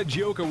Show with Ted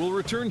Gioka will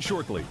return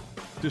shortly.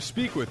 To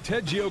speak with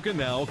Ted Gioka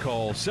now,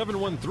 call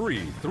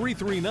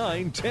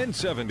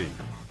 713-339-1070.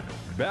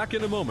 Back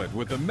in a moment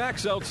with the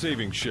Max Out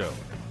Savings Show.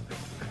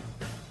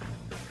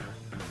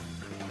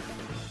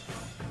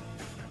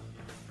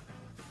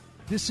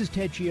 This is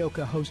Ted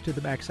Gioka, host of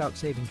the Max Out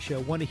Savings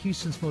Show, one of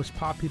Houston's most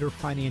popular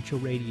financial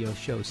radio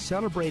shows,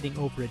 celebrating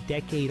over a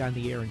decade on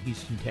the air in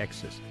Houston,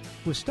 Texas.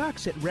 With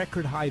stocks at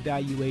record high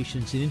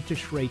valuations and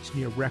interest rates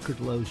near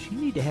record lows, you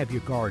need to have your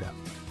guard up.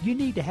 You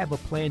need to have a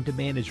plan to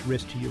manage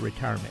risk to your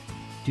retirement.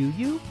 Do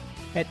you?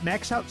 At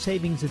Max Out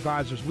Savings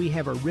Advisors, we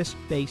have a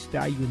risk-based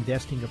value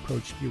investing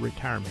approach to your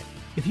retirement.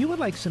 If you would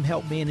like some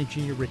help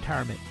managing your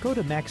retirement, go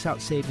to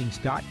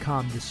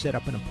maxoutsavings.com to set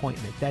up an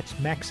appointment. That's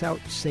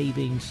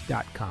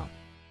maxoutsavings.com.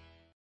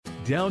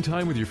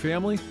 Downtime with your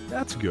family?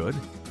 That's good.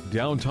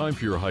 Downtime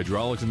for your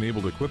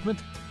hydraulics-enabled equipment?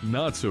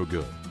 Not so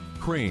good.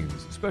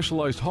 Cranes,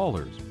 specialized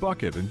haulers,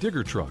 bucket, and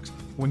digger trucks.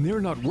 When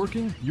they're not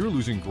working, you're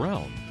losing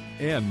ground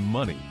and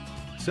money.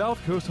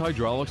 South Coast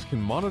Hydraulics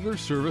can monitor,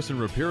 service,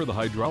 and repair the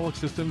hydraulic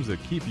systems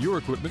that keep your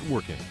equipment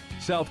working.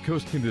 South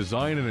Coast can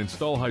design and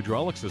install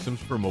hydraulic systems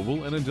for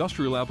mobile and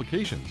industrial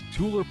applications,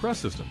 tool or press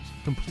systems,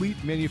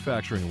 complete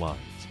manufacturing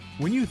lines.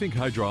 When you think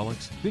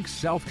hydraulics, think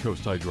South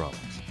Coast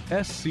Hydraulics.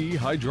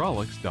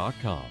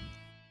 schydraulics.com.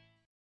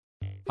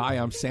 Hi,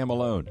 I'm Sam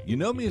Malone. You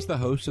know me as the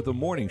host of the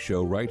morning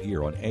show right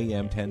here on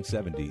AM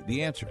 1070,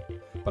 The Answer.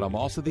 But I'm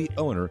also the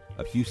owner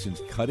of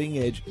Houston's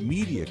cutting-edge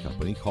media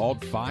company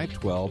called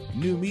 512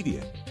 New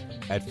Media.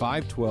 At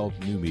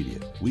 512 New Media,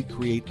 we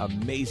create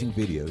amazing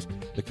videos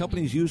the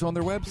companies use on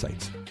their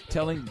websites,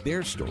 telling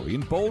their story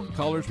in bold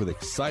colors with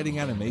exciting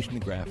animation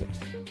and graphics.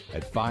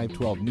 At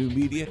 512 New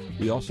Media,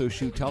 we also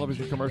shoot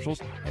television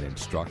commercials and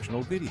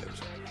instructional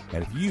videos.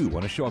 And if you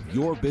want to show off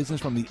your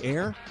business from the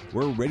air,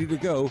 we're ready to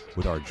go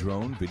with our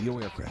drone video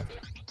aircraft.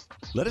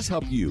 Let us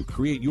help you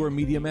create your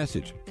media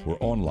message. We're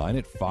online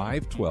at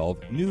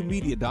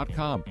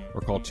 512newmedia.com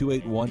or call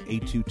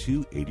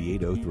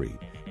 281-822-8803.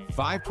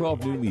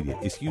 512 New Media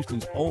is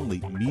Houston's only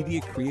media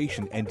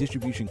creation and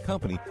distribution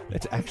company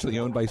that's actually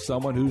owned by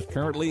someone who's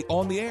currently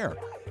on the air.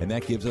 And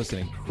that gives us an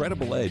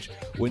incredible edge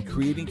when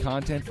creating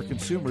content for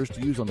consumers to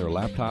use on their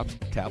laptops,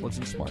 tablets,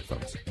 and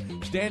smartphones.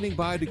 Standing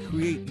by to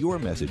create your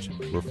message,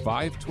 we're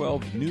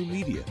 512 New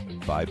Media,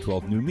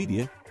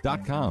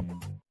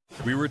 512newmedia.com.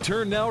 We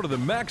return now to the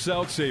Max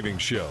Out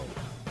Savings Show.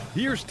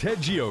 Here's Ted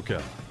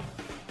Gioka.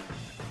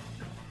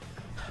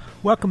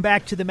 Welcome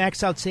back to the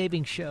Max Out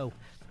Savings Show.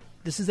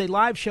 This is a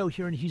live show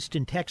here in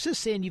Houston,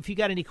 Texas, and if you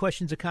got any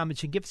questions or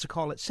comments, you can give us a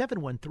call at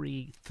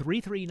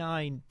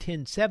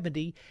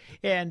 713-339-1070.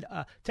 And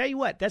tell you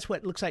what, that's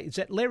what it looks like. Is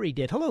that Larry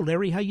did. Hello,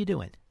 Larry. How you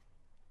doing?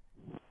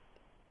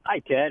 Hi,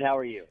 Ted. How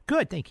are you?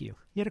 Good, thank you.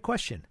 You had a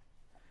question?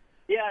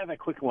 Yeah, I have a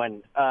quick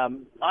one. I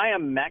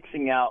am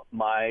maxing out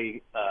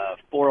my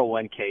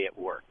 401k at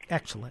work.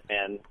 Excellent.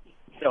 And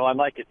so I'm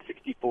like at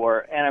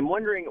 64, and I'm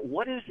wondering,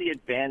 what is the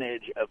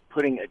advantage of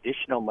putting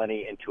additional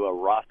money into a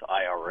Roth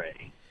IRA?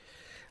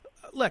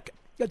 Look,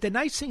 the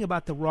nice thing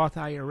about the Roth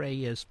IRA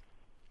is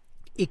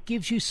it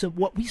gives you some.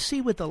 What we see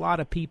with a lot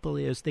of people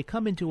is they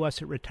come into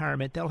us at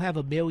retirement, they'll have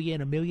 $1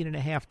 million, $1.5 million,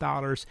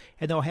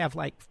 and they'll have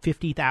like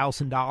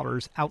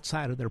 $50,000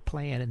 outside of their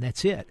plan, and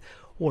that's it,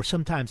 or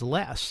sometimes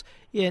less.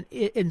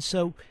 And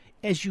so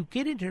as you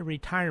get into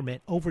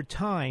retirement over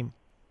time,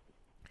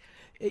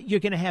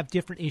 you're going to have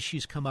different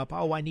issues come up.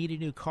 Oh, I need a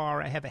new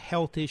car. I have a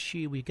health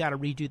issue. We've got to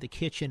redo the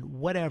kitchen,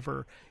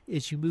 whatever,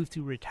 as you move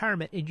through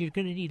retirement, and you're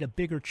going to need a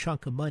bigger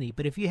chunk of money.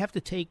 But if you have to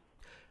take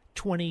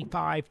 $25,000,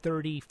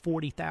 $30,000,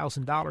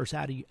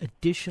 $40,000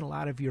 additional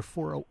out of your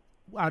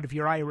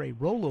IRA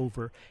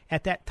rollover,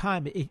 at that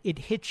time it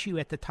hits you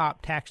at the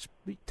top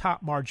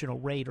marginal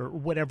rate, or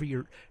whatever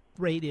your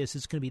rate is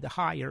going to be the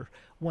higher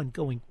one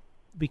going,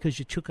 because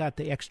you took out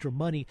the extra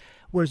money.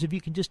 Whereas if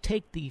you can just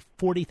take the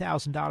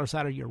 $40,000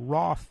 out of your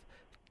Roth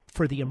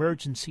for the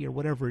emergency or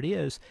whatever it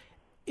is,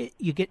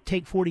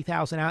 take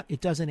 $40,000 out.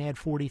 It doesn't add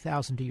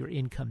 $40,000 to your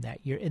income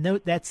that year, and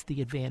that's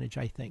the advantage,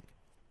 I think.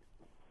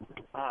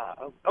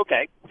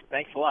 Okay,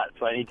 thanks a lot. That's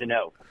what I need to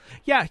know.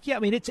 Yeah. I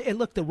mean,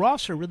 look, the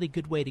Roths are a really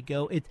good way to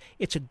go.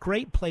 It's a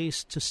great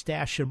place to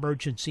stash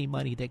emergency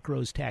money that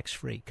grows tax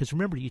free. Because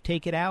remember, you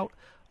take it out,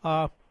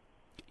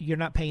 you're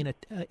not paying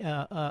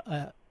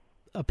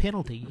a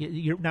penalty.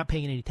 You're not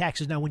paying any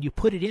taxes. Now, when you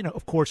put it in,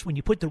 of course, when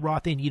you put the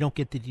Roth in, you don't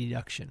get the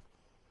deduction.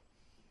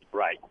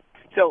 Right.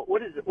 So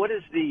what is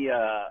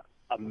the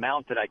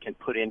amount that I can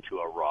put into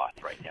a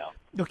Roth right now?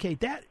 Okay,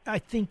 that I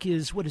think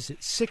is, what is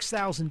it,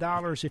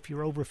 $6,000 if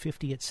you're over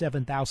 50 at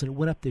 $7,000. It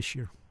went up this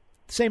year.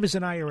 Same as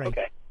an IRA.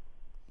 Okay.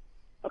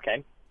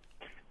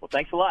 Well,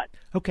 thanks a lot.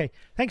 Okay.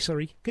 Thanks,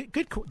 Larry.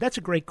 Good. That's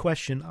a great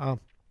question. I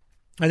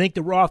think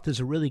the Roth is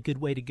a really good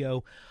way to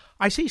go.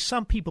 I see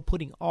some people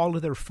putting all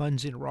of their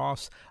funds in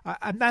Roths.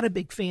 I'm not a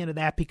big fan of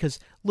that because,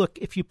 look,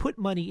 if you put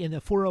money in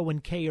a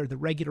 401k or the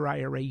regular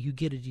IRA, you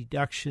get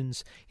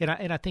deductions, and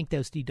I think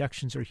those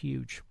deductions are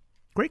huge.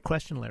 Great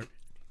question, Larry.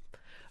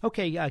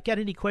 Okay, got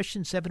any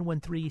questions?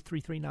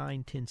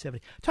 713-339-1070.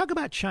 Talk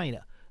about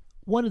China.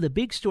 One of the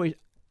big stories.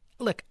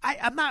 Look,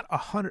 I'm not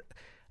 100.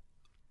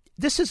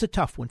 This is a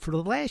tough one. For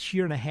the last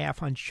year and a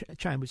half on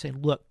China, we're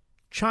saying, look,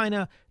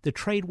 China, the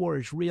trade war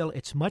is real.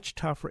 It's much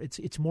tougher.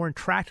 It's more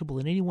intractable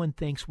than anyone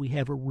thinks. We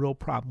have a real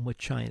problem with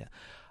China.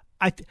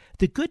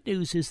 The good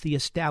news is the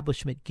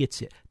establishment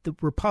gets it. The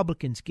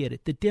Republicans get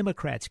it. The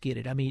Democrats get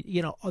it. I mean,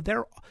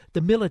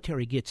 the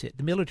military gets it.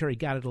 The military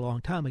got it a long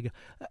time ago.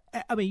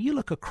 I mean, you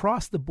look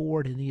across the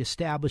board in the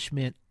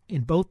establishment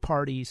in both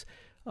parties,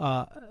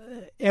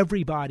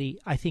 everybody,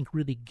 I think,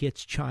 really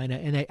gets China.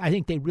 And I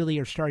think they really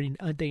are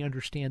they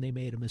understand they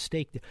made a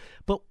mistake there.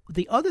 But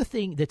the other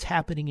thing that's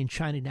happening in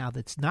China now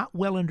that's not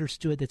well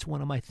understood, that's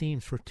one of my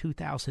themes for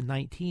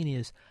 2019,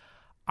 is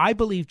I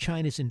believe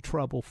China's in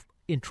trouble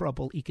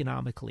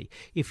economically.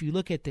 If you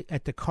look at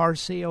the car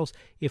sales,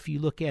 if you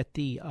look at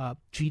the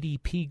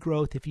GDP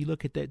growth, if you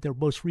look at their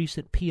most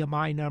recent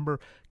PMI number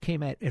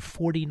came at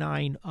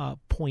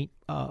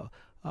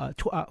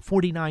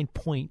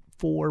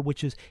 49.4,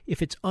 which is,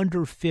 if it's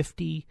under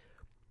 50,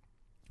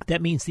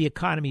 that means the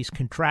economy is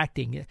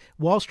contracting.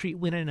 Wall Street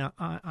went in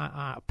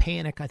a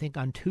panic, I think,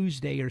 on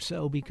Tuesday or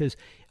so because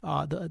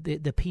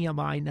the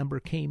PMI number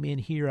came in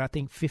here, I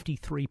think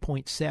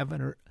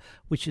 53.7,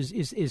 which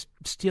is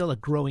still a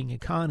growing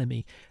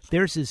economy.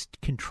 Theirs is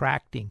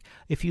contracting.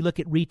 If you look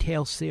at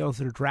retail sales,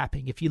 they're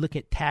dropping. If you look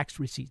at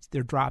tax receipts,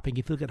 they're dropping.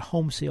 If you look at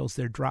home sales,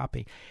 they're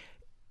dropping.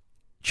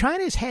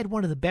 China has had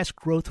one of the best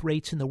growth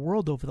rates in the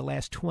world over the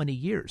last 20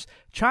 years.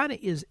 China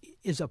is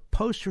a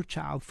poster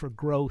child for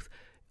growth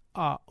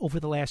over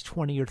the last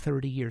 20 or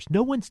 30 years.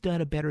 No one's done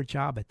a better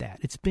job at that.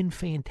 It's been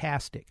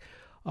fantastic.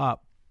 But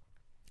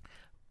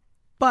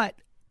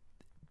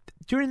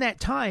during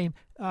that time,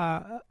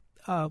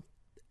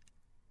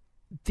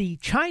 the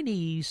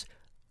Chinese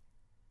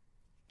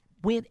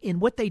went,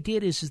 and what they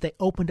did is they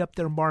opened up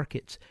their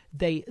markets.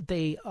 They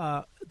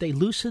they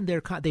loosened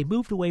they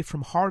moved away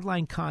from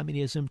hardline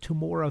communism to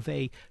more of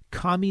a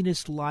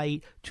communist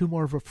light, to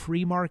more of a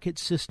free market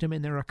system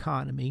in their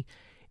economy.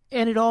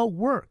 And it all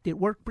worked. It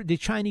worked. The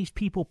Chinese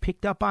people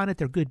picked up on it.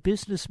 They're good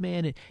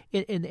businessmen,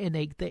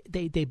 and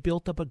they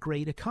built up a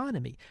great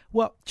economy.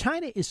 Well,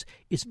 China is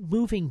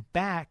moving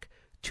back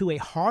to a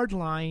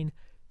hardline,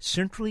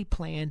 centrally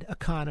planned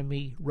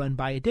economy run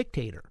by a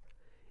dictator.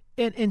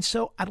 And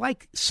so I'd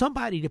like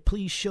somebody to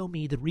please show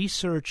me the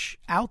research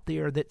out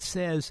there that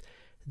says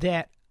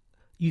that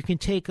you can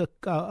take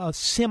a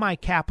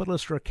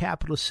semi-capitalist or a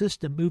capitalist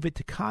system, move it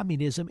to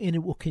communism, and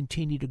it will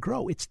continue to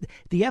grow.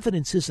 The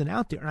evidence isn't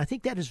out there, and I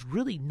think that is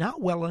really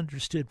not well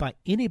understood by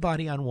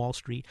anybody on Wall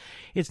Street.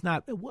 It's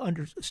not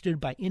understood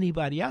by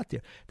anybody out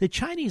there. The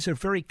Chinese are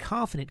very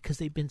confident because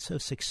they've been so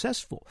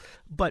successful,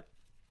 but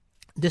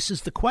this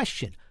is the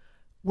question.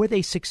 Were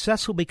they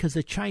successful because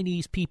the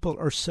Chinese people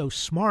are so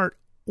smart,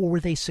 or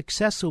were they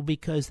successful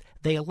because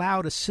they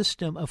allowed a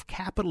system of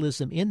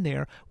capitalism in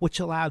there which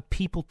allowed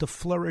people to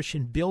flourish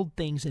and build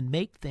things and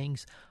make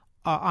things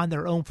on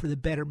their own for the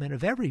betterment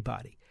of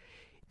everybody?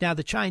 Now,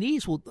 the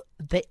Chinese,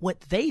 what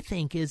they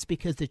think is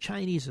because the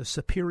Chinese are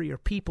superior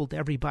people to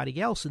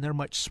everybody else and they're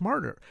much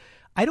smarter.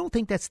 I don't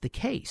think that's the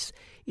case.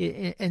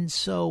 And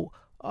so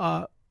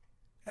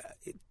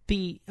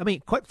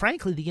quite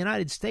frankly, the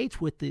United States,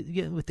 with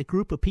the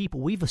group of people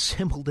we've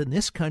assembled in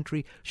this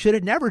country, should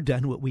have never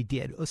done what we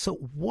did. So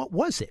what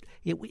was it?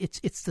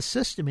 It's the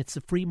system. It's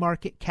the free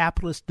market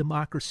capitalist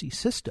democracy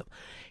system.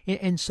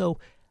 And so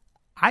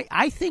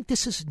I think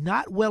this is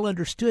not well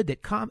understood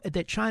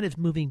that China is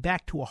moving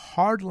back to a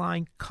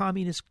hardline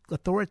communist,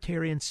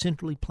 authoritarian,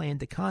 centrally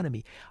planned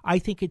economy. I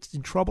think it's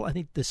in trouble. I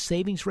think the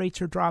savings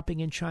rates are dropping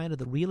in China.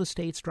 The real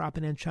estate's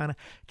dropping in China.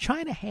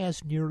 China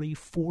has nearly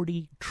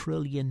 $40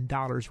 trillion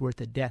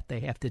worth of debt they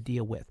have to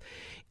deal with.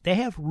 They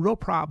have real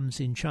problems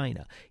in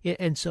China.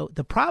 And so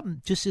the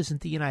problem just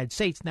isn't the United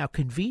States. Now,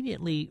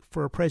 conveniently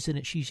for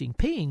President Xi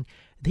Jinping,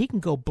 he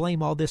can go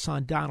blame all this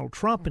on Donald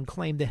Trump and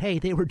claim that, hey,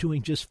 they were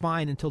doing just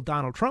fine until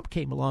Donald Trump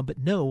came along. But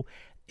no,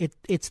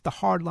 it's the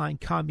hardline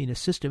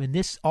communist system, and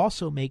this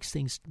also makes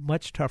things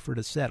much tougher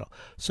to settle.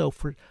 So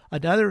for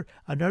another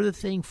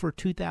thing for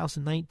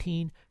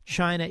 2019,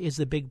 China is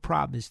the big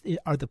problem.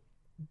 Are the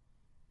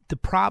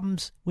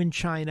problems in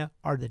China,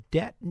 are the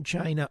debt in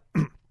China,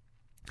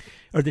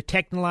 or the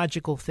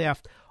technological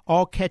theft,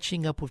 all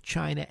catching up with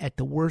China at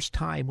the worst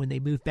time when they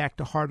move back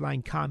to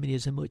hardline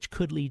communism, which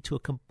could lead to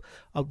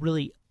a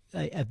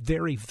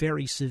very,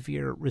 very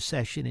severe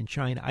recession in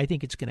China. I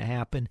think it's going to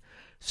happen.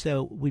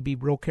 So we'd be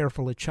real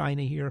careful of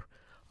China here.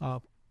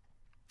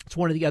 It's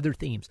one of the other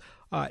themes.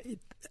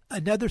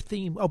 Another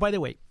theme, oh, by the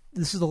way,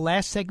 this is the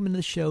last segment of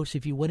the show, so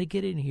if you want to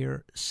get in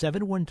here,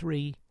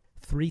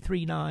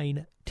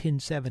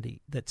 713-339-1070.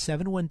 That's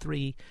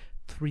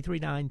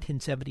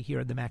 713-339-1070 here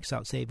on the Max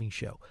Out Savings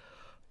Show.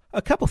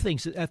 A couple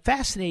things. A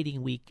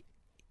fascinating week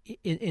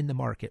in the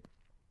market.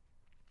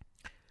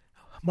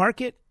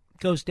 Market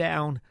goes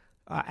down.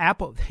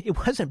 Apple, it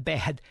wasn't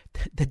bad.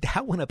 The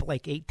Dow went up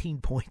like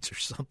 18 points or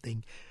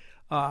something.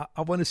 I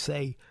want to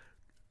say,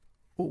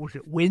 what was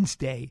it,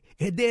 Wednesday.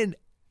 And then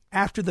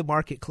after the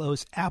market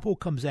closed, Apple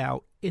comes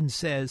out and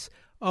says,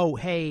 oh,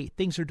 hey,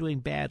 things are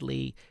doing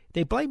badly.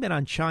 They blame it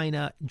on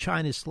China, and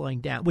China's slowing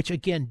down, which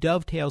again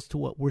dovetails to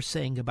what we're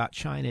saying about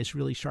China is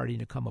really starting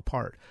to come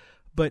apart.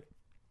 But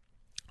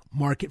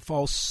market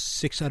falls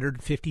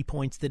 650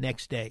 points the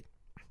next day.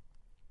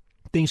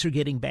 Things are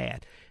getting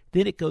bad.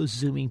 Then it goes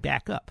zooming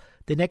back up.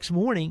 The next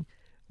morning,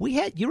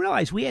 you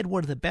realize we had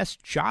one of the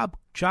best job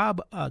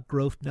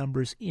growth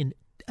numbers in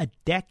a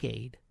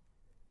decade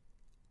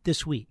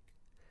this week.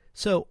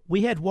 So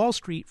we had Wall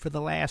Street for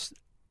the last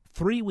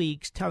 3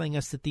 weeks telling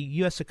us that the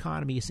U.S.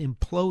 economy is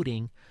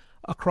imploding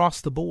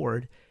across the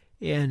board.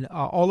 And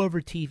all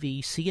over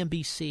TV,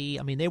 CNBC,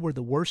 I mean, they were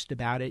the worst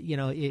about it. You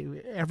know,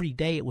 every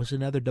day it was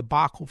another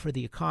debacle for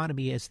the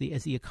economy as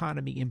the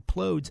economy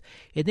implodes.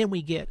 And then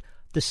we get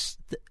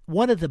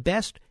one of the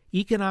best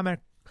economic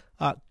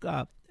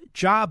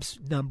jobs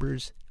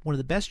numbers, one of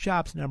the best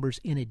jobs numbers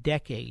in a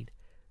decade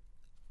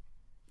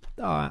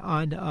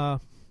on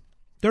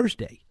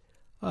Thursday.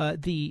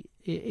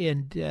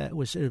 It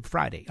was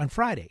Friday. On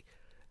Friday.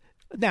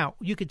 Now,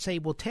 you could say,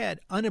 well,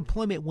 Ted,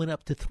 unemployment went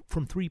up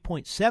from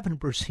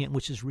 3.7%,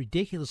 which is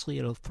ridiculously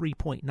low,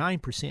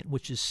 3.9%,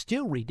 which is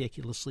still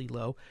ridiculously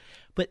low.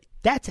 But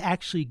that's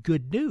actually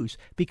good news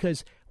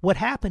because what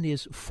happened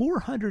is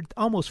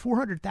almost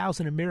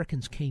 400,000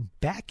 Americans came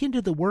back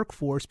into the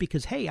workforce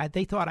because, hey,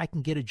 they thought I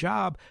can get a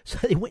job, so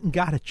they went and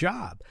got a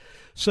job.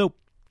 So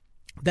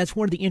that's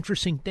one of the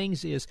interesting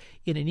things is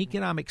in an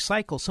economic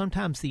cycle,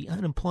 sometimes the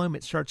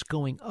unemployment starts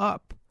going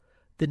up.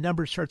 The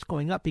number starts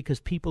going up because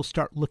people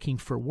start looking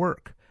for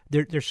work.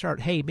 They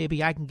start, hey,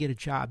 maybe I can get a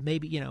job.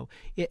 Maybe,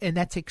 and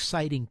that's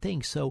exciting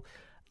thing. So,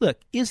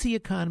 look, is the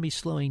economy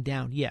slowing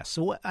down? Yes.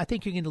 So I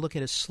think you're going to look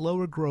at a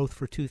slower growth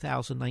for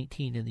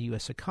 2019 in the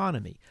U.S.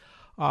 economy.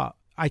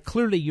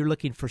 Clearly you're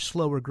looking for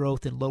slower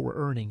growth and lower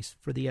earnings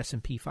for the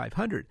S&P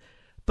 500.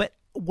 But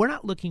we're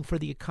not looking for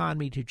the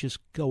economy to just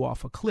go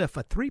off a cliff.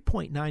 A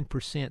 3.9%,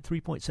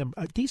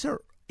 3.7%, these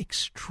are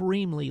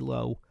extremely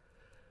low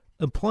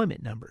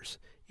employment numbers.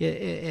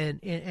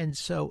 And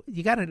so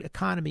you got an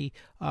economy.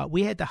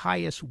 We had the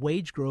highest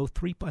wage growth,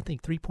 I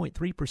think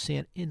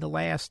 3.3% in the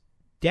last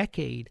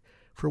decade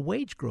for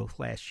wage growth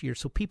last year.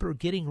 So people are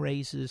getting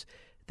raises.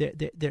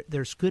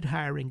 There's good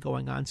hiring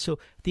going on. So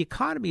the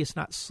economy is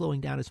not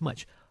slowing down as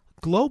much.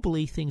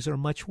 Globally, things are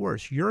much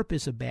worse. Europe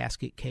is a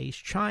basket case.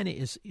 China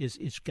is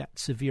got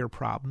severe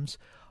problems.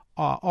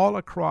 All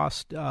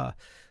across the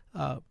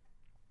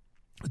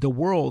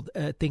world,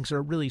 things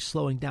are really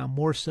slowing down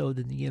more so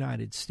than the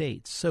United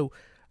States. So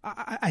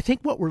I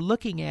think what we're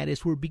looking at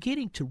is we're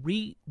beginning to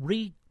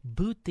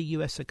reboot the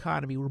U.S.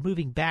 economy. We're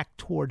moving back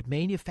toward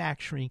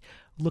manufacturing,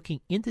 looking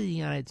into the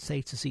United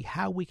States to see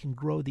how we can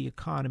grow the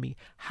economy,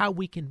 how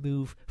we can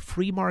move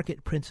free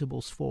market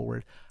principles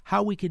forward,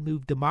 how we can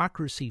move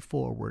democracy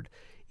forward,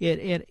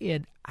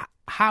 and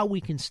how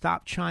we can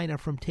stop China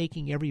from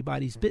taking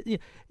everybody's business.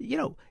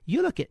 You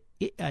look at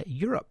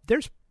Europe.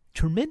 There's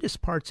tremendous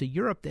parts of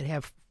Europe that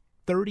have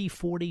 30,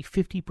 40,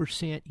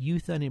 50%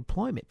 youth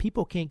unemployment.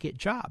 People can't get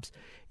jobs.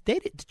 The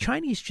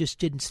Chinese just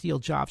didn't steal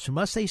jobs from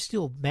us. They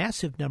steal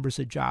massive numbers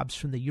of jobs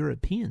from the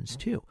Europeans,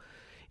 too.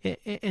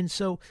 And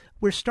so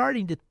we're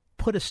starting to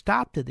put a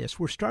stop to this.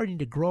 We're starting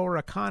to grow our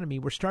economy.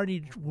 We're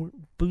starting to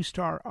boost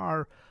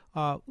our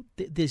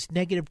these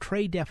negative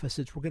trade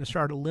deficits. We're going to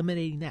start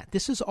eliminating that.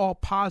 This is all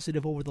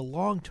positive over the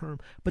long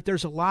term, but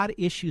there's a lot of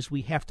issues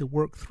we have to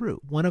work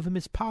through. One of them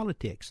is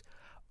politics.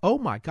 Oh,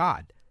 my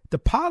God, the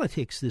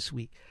politics this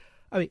week.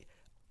 I mean,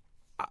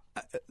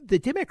 the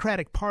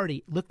Democratic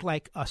Party looked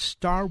like a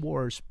Star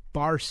Wars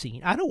bar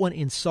scene. I don't want to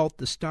insult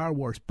the Star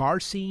Wars bar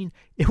scene.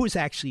 It was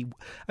actually,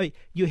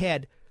 you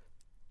had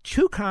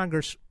two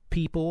Congress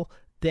people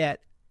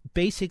that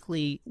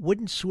basically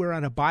wouldn't swear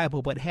on a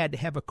Bible but had to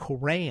have a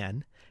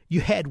Koran.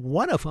 You had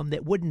one of them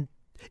that wouldn't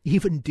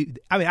even do.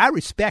 I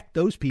respect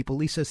those people.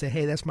 Lisa said,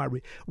 "Hey, that's my."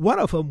 One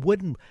of them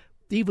wouldn't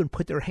even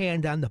put their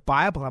hand on the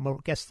Bible. I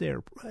guess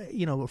they're,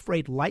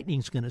 afraid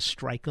lightning's going to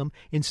strike them.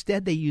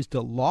 Instead, they used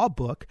a law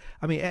book.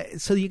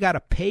 So you got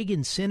a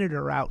pagan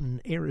senator out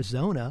in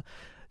Arizona.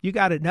 You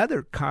got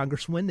another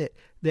congressman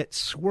that's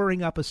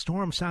swearing up a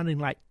storm sounding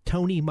like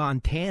Tony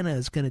Montana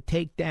is going to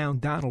take down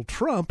Donald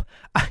Trump.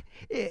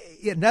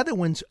 Another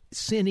one's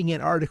sending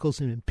in articles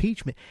of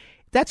impeachment.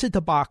 That's a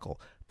debacle.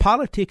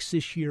 Politics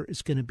this year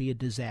is going to be a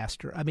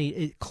disaster.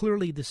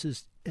 Clearly this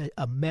is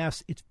a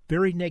mess. It's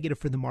very negative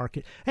for the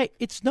market. Hey,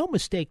 it's no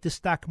mistake the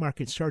stock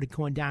market started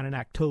going down in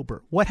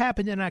October. What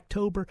happened in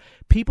October?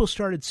 People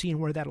started seeing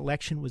where that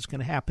election was going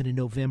to happen in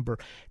November.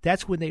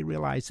 That's when they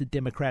realized the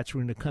Democrats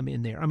were going to come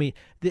in there.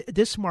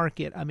 This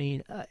market,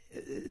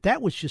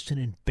 that was just an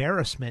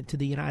embarrassment to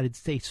the United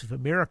States of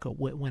America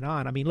what went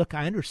on. Look,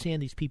 I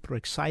understand these people are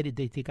excited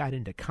that they got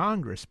into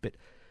Congress, but,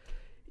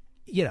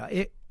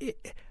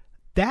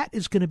 that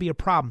is going to be a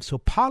problem. So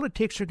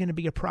politics are going to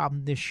be a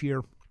problem this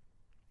year.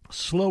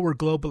 Slower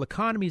global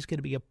economy is going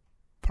to be a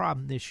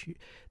problem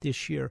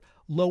this year.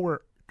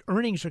 Lower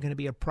earnings are going to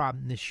be a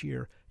problem this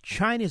year.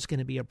 China is going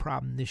to be a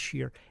problem this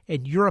year.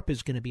 And Europe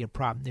is going to be a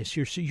problem this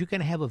year. So you're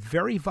going to have a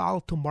very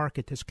volatile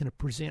market that's going to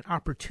present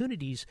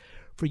opportunities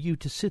for you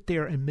to sit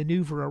there and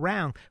maneuver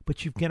around,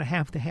 but you're going to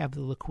have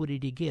the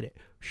liquidity to get it.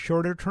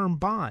 Shorter-term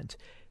bonds.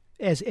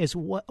 As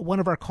one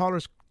of our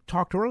callers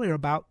talked earlier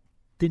about,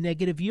 the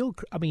negative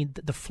yield,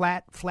 the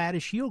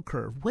flattish yield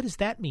curve. What does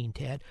that mean,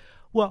 Ted?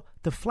 Well,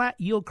 the flat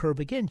yield curve,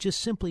 again,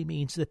 just simply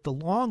means that the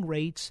long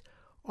rates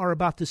are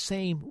about the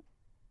same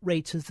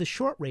rates as the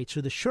short rates,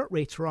 or the short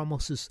rates are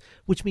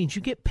which means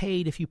you get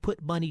paid if you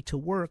put money to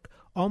work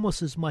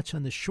almost as much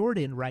on the short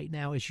end right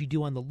now as you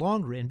do on the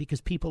longer end,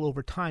 because people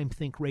over time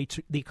think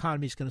the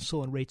economy is going to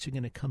slow and rates are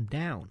going to come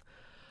down.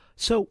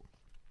 So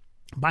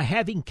by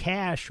having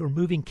cash or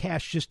moving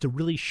cash just to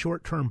really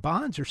short-term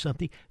bonds or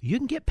something, you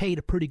can get paid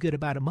a pretty good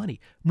amount of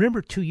money.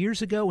 Remember 2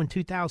 years ago in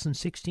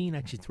 2016,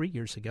 actually 3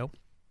 years ago,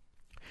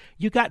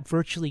 you got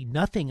virtually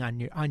nothing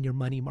on your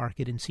money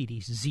market in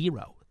CDs,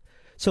 zero.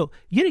 So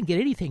you didn't get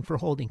anything for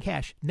holding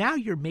cash. Now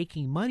you're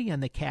making money on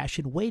the cash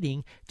and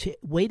waiting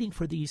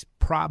for these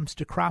problems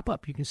to crop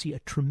up. You can see a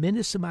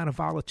tremendous amount of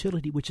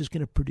volatility, which is going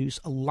to produce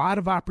a lot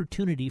of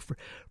opportunity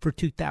for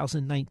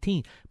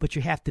 2019. But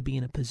you have to be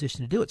in a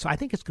position to do it. So I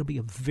think it's going to be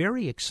a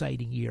very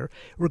exciting year.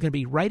 We're going to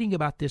be writing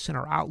about this in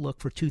our outlook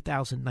for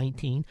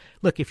 2019.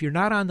 Look, if you're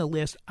not on the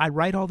list, I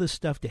write all this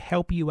stuff to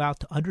help you out,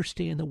 to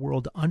understand the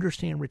world, to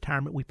understand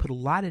retirement. We put a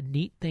lot of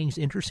neat things,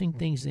 interesting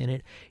things in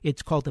it.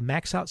 It's called the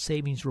Max Out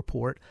Savings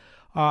Report.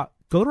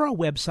 Go to our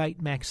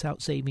website,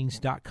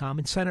 maxoutsavings.com,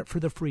 and sign up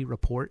for the free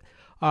report.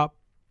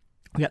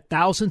 We got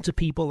thousands of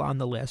people on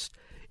the list,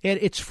 and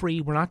it's free.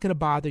 We're not going to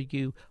bother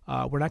you.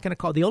 We're not going to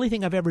call. The only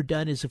thing I've ever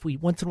done is if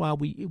once in a while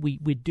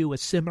we'd do a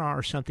seminar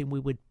or something, we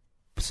would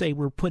say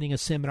we're putting a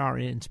seminar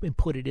in and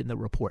put it in the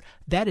report.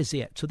 That is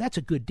it. So that's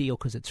a good deal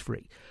because it's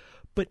free.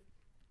 But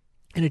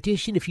in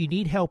addition, if you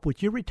need help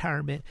with your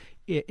retirement,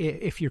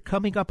 if you're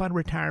coming up on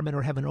retirement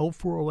or have an old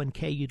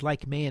 401k you'd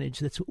like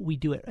managed, that's what we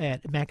do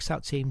at Max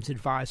Out Savings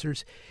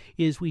Advisors,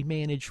 is we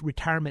manage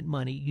retirement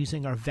money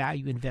using our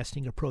value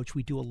investing approach.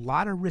 We do a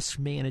lot of risk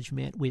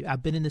management.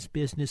 I've been in this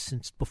business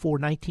since before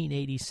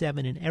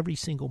 1987. In every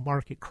single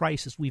market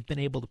crisis, we've been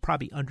able to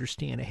probably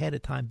understand ahead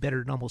of time better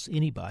than almost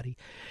anybody.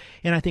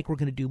 And I think we're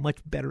going to do much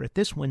better at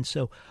this one.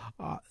 So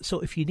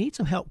if you need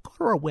some help, go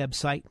to our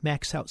website,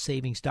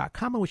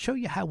 maxoutsavings.com, and we'll show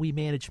you how we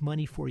manage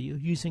money for you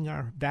using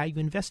our value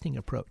investing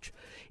approach.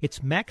 It's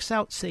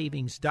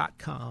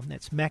maxoutsavings.com.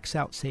 That's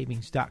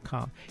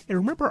maxoutsavings.com. And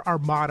remember our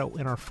motto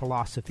and our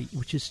philosophy,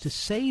 which is to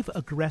save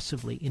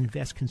aggressively,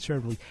 invest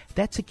conservatively.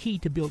 That's a key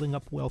to building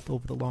up wealth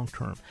over the long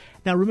term.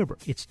 Now remember,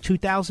 it's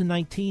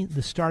 2019,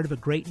 the start of a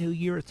great new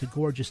year. It's a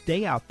gorgeous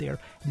day out there.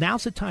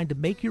 Now's the time to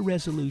make your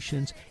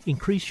resolutions,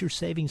 increase your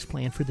savings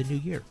plan for the new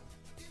year.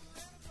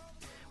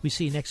 We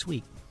see you next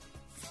week.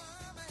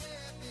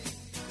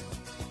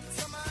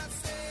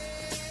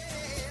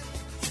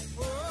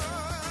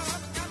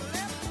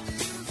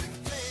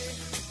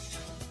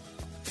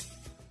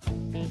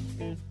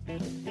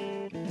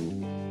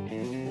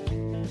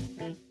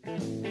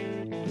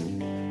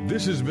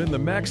 This has been the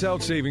Max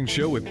Out Savings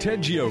Show with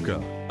Ted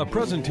Gioka, a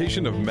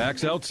presentation of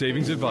Max Out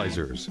Savings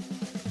Advisors.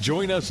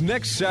 Join us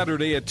next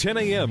Saturday at 10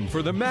 a.m.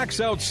 for the Max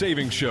Out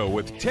Savings Show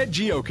with Ted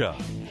Gioka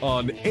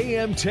on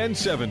AM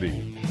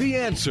 1070. The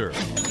Answer.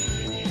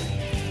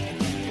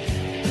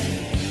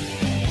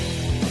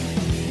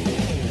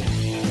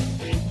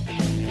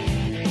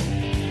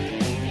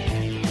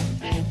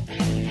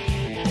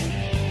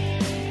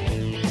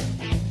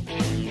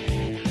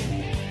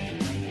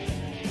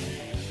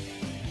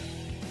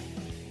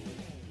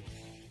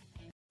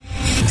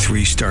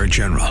 Three-star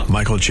General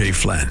Michael J.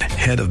 Flynn,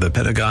 head of the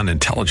Pentagon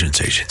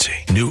Intelligence Agency,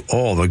 knew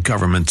all the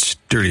government's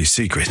dirty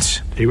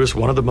secrets. He was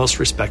one of the most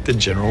respected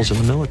generals in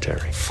the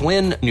military.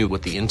 Flynn knew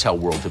what the intel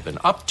world had been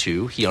up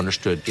to. He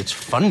understood its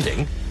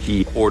funding.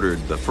 He ordered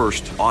the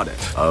first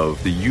audit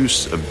of the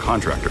use of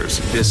contractors.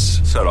 This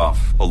set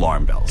off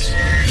alarm bells.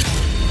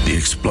 The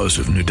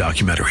explosive new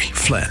documentary,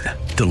 Flynn,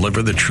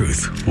 Deliver the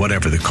Truth,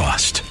 Whatever the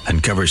Cost,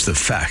 uncovers the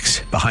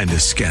facts behind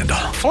this scandal.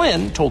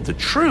 Flynn told the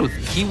truth.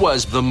 He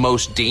was the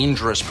most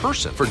dangerous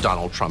person for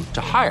Donald Trump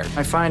to hire.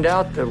 I find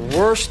out the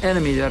worst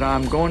enemy that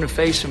I'm going to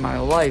face in my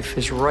life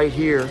is right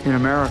here in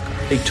America.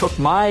 They took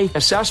my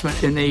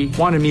assessment and they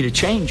wanted me to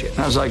change it. And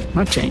I was like, I'm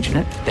not changing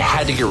it. They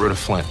had to get rid of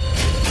Flynn.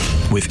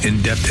 With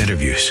in-depth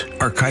interviews,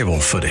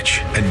 archival footage,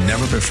 and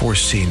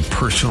never-before-seen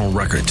personal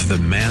records of the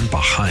man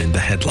behind the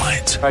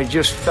headlines. I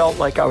just felt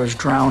like I was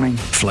drowning.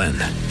 Flynn,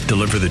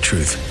 Deliver the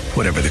Truth,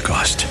 Whatever the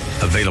Cost.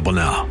 Available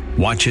now.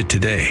 Watch it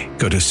today.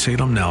 Go to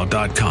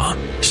salemnow.com.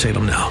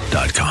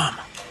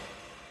 salemnow.com.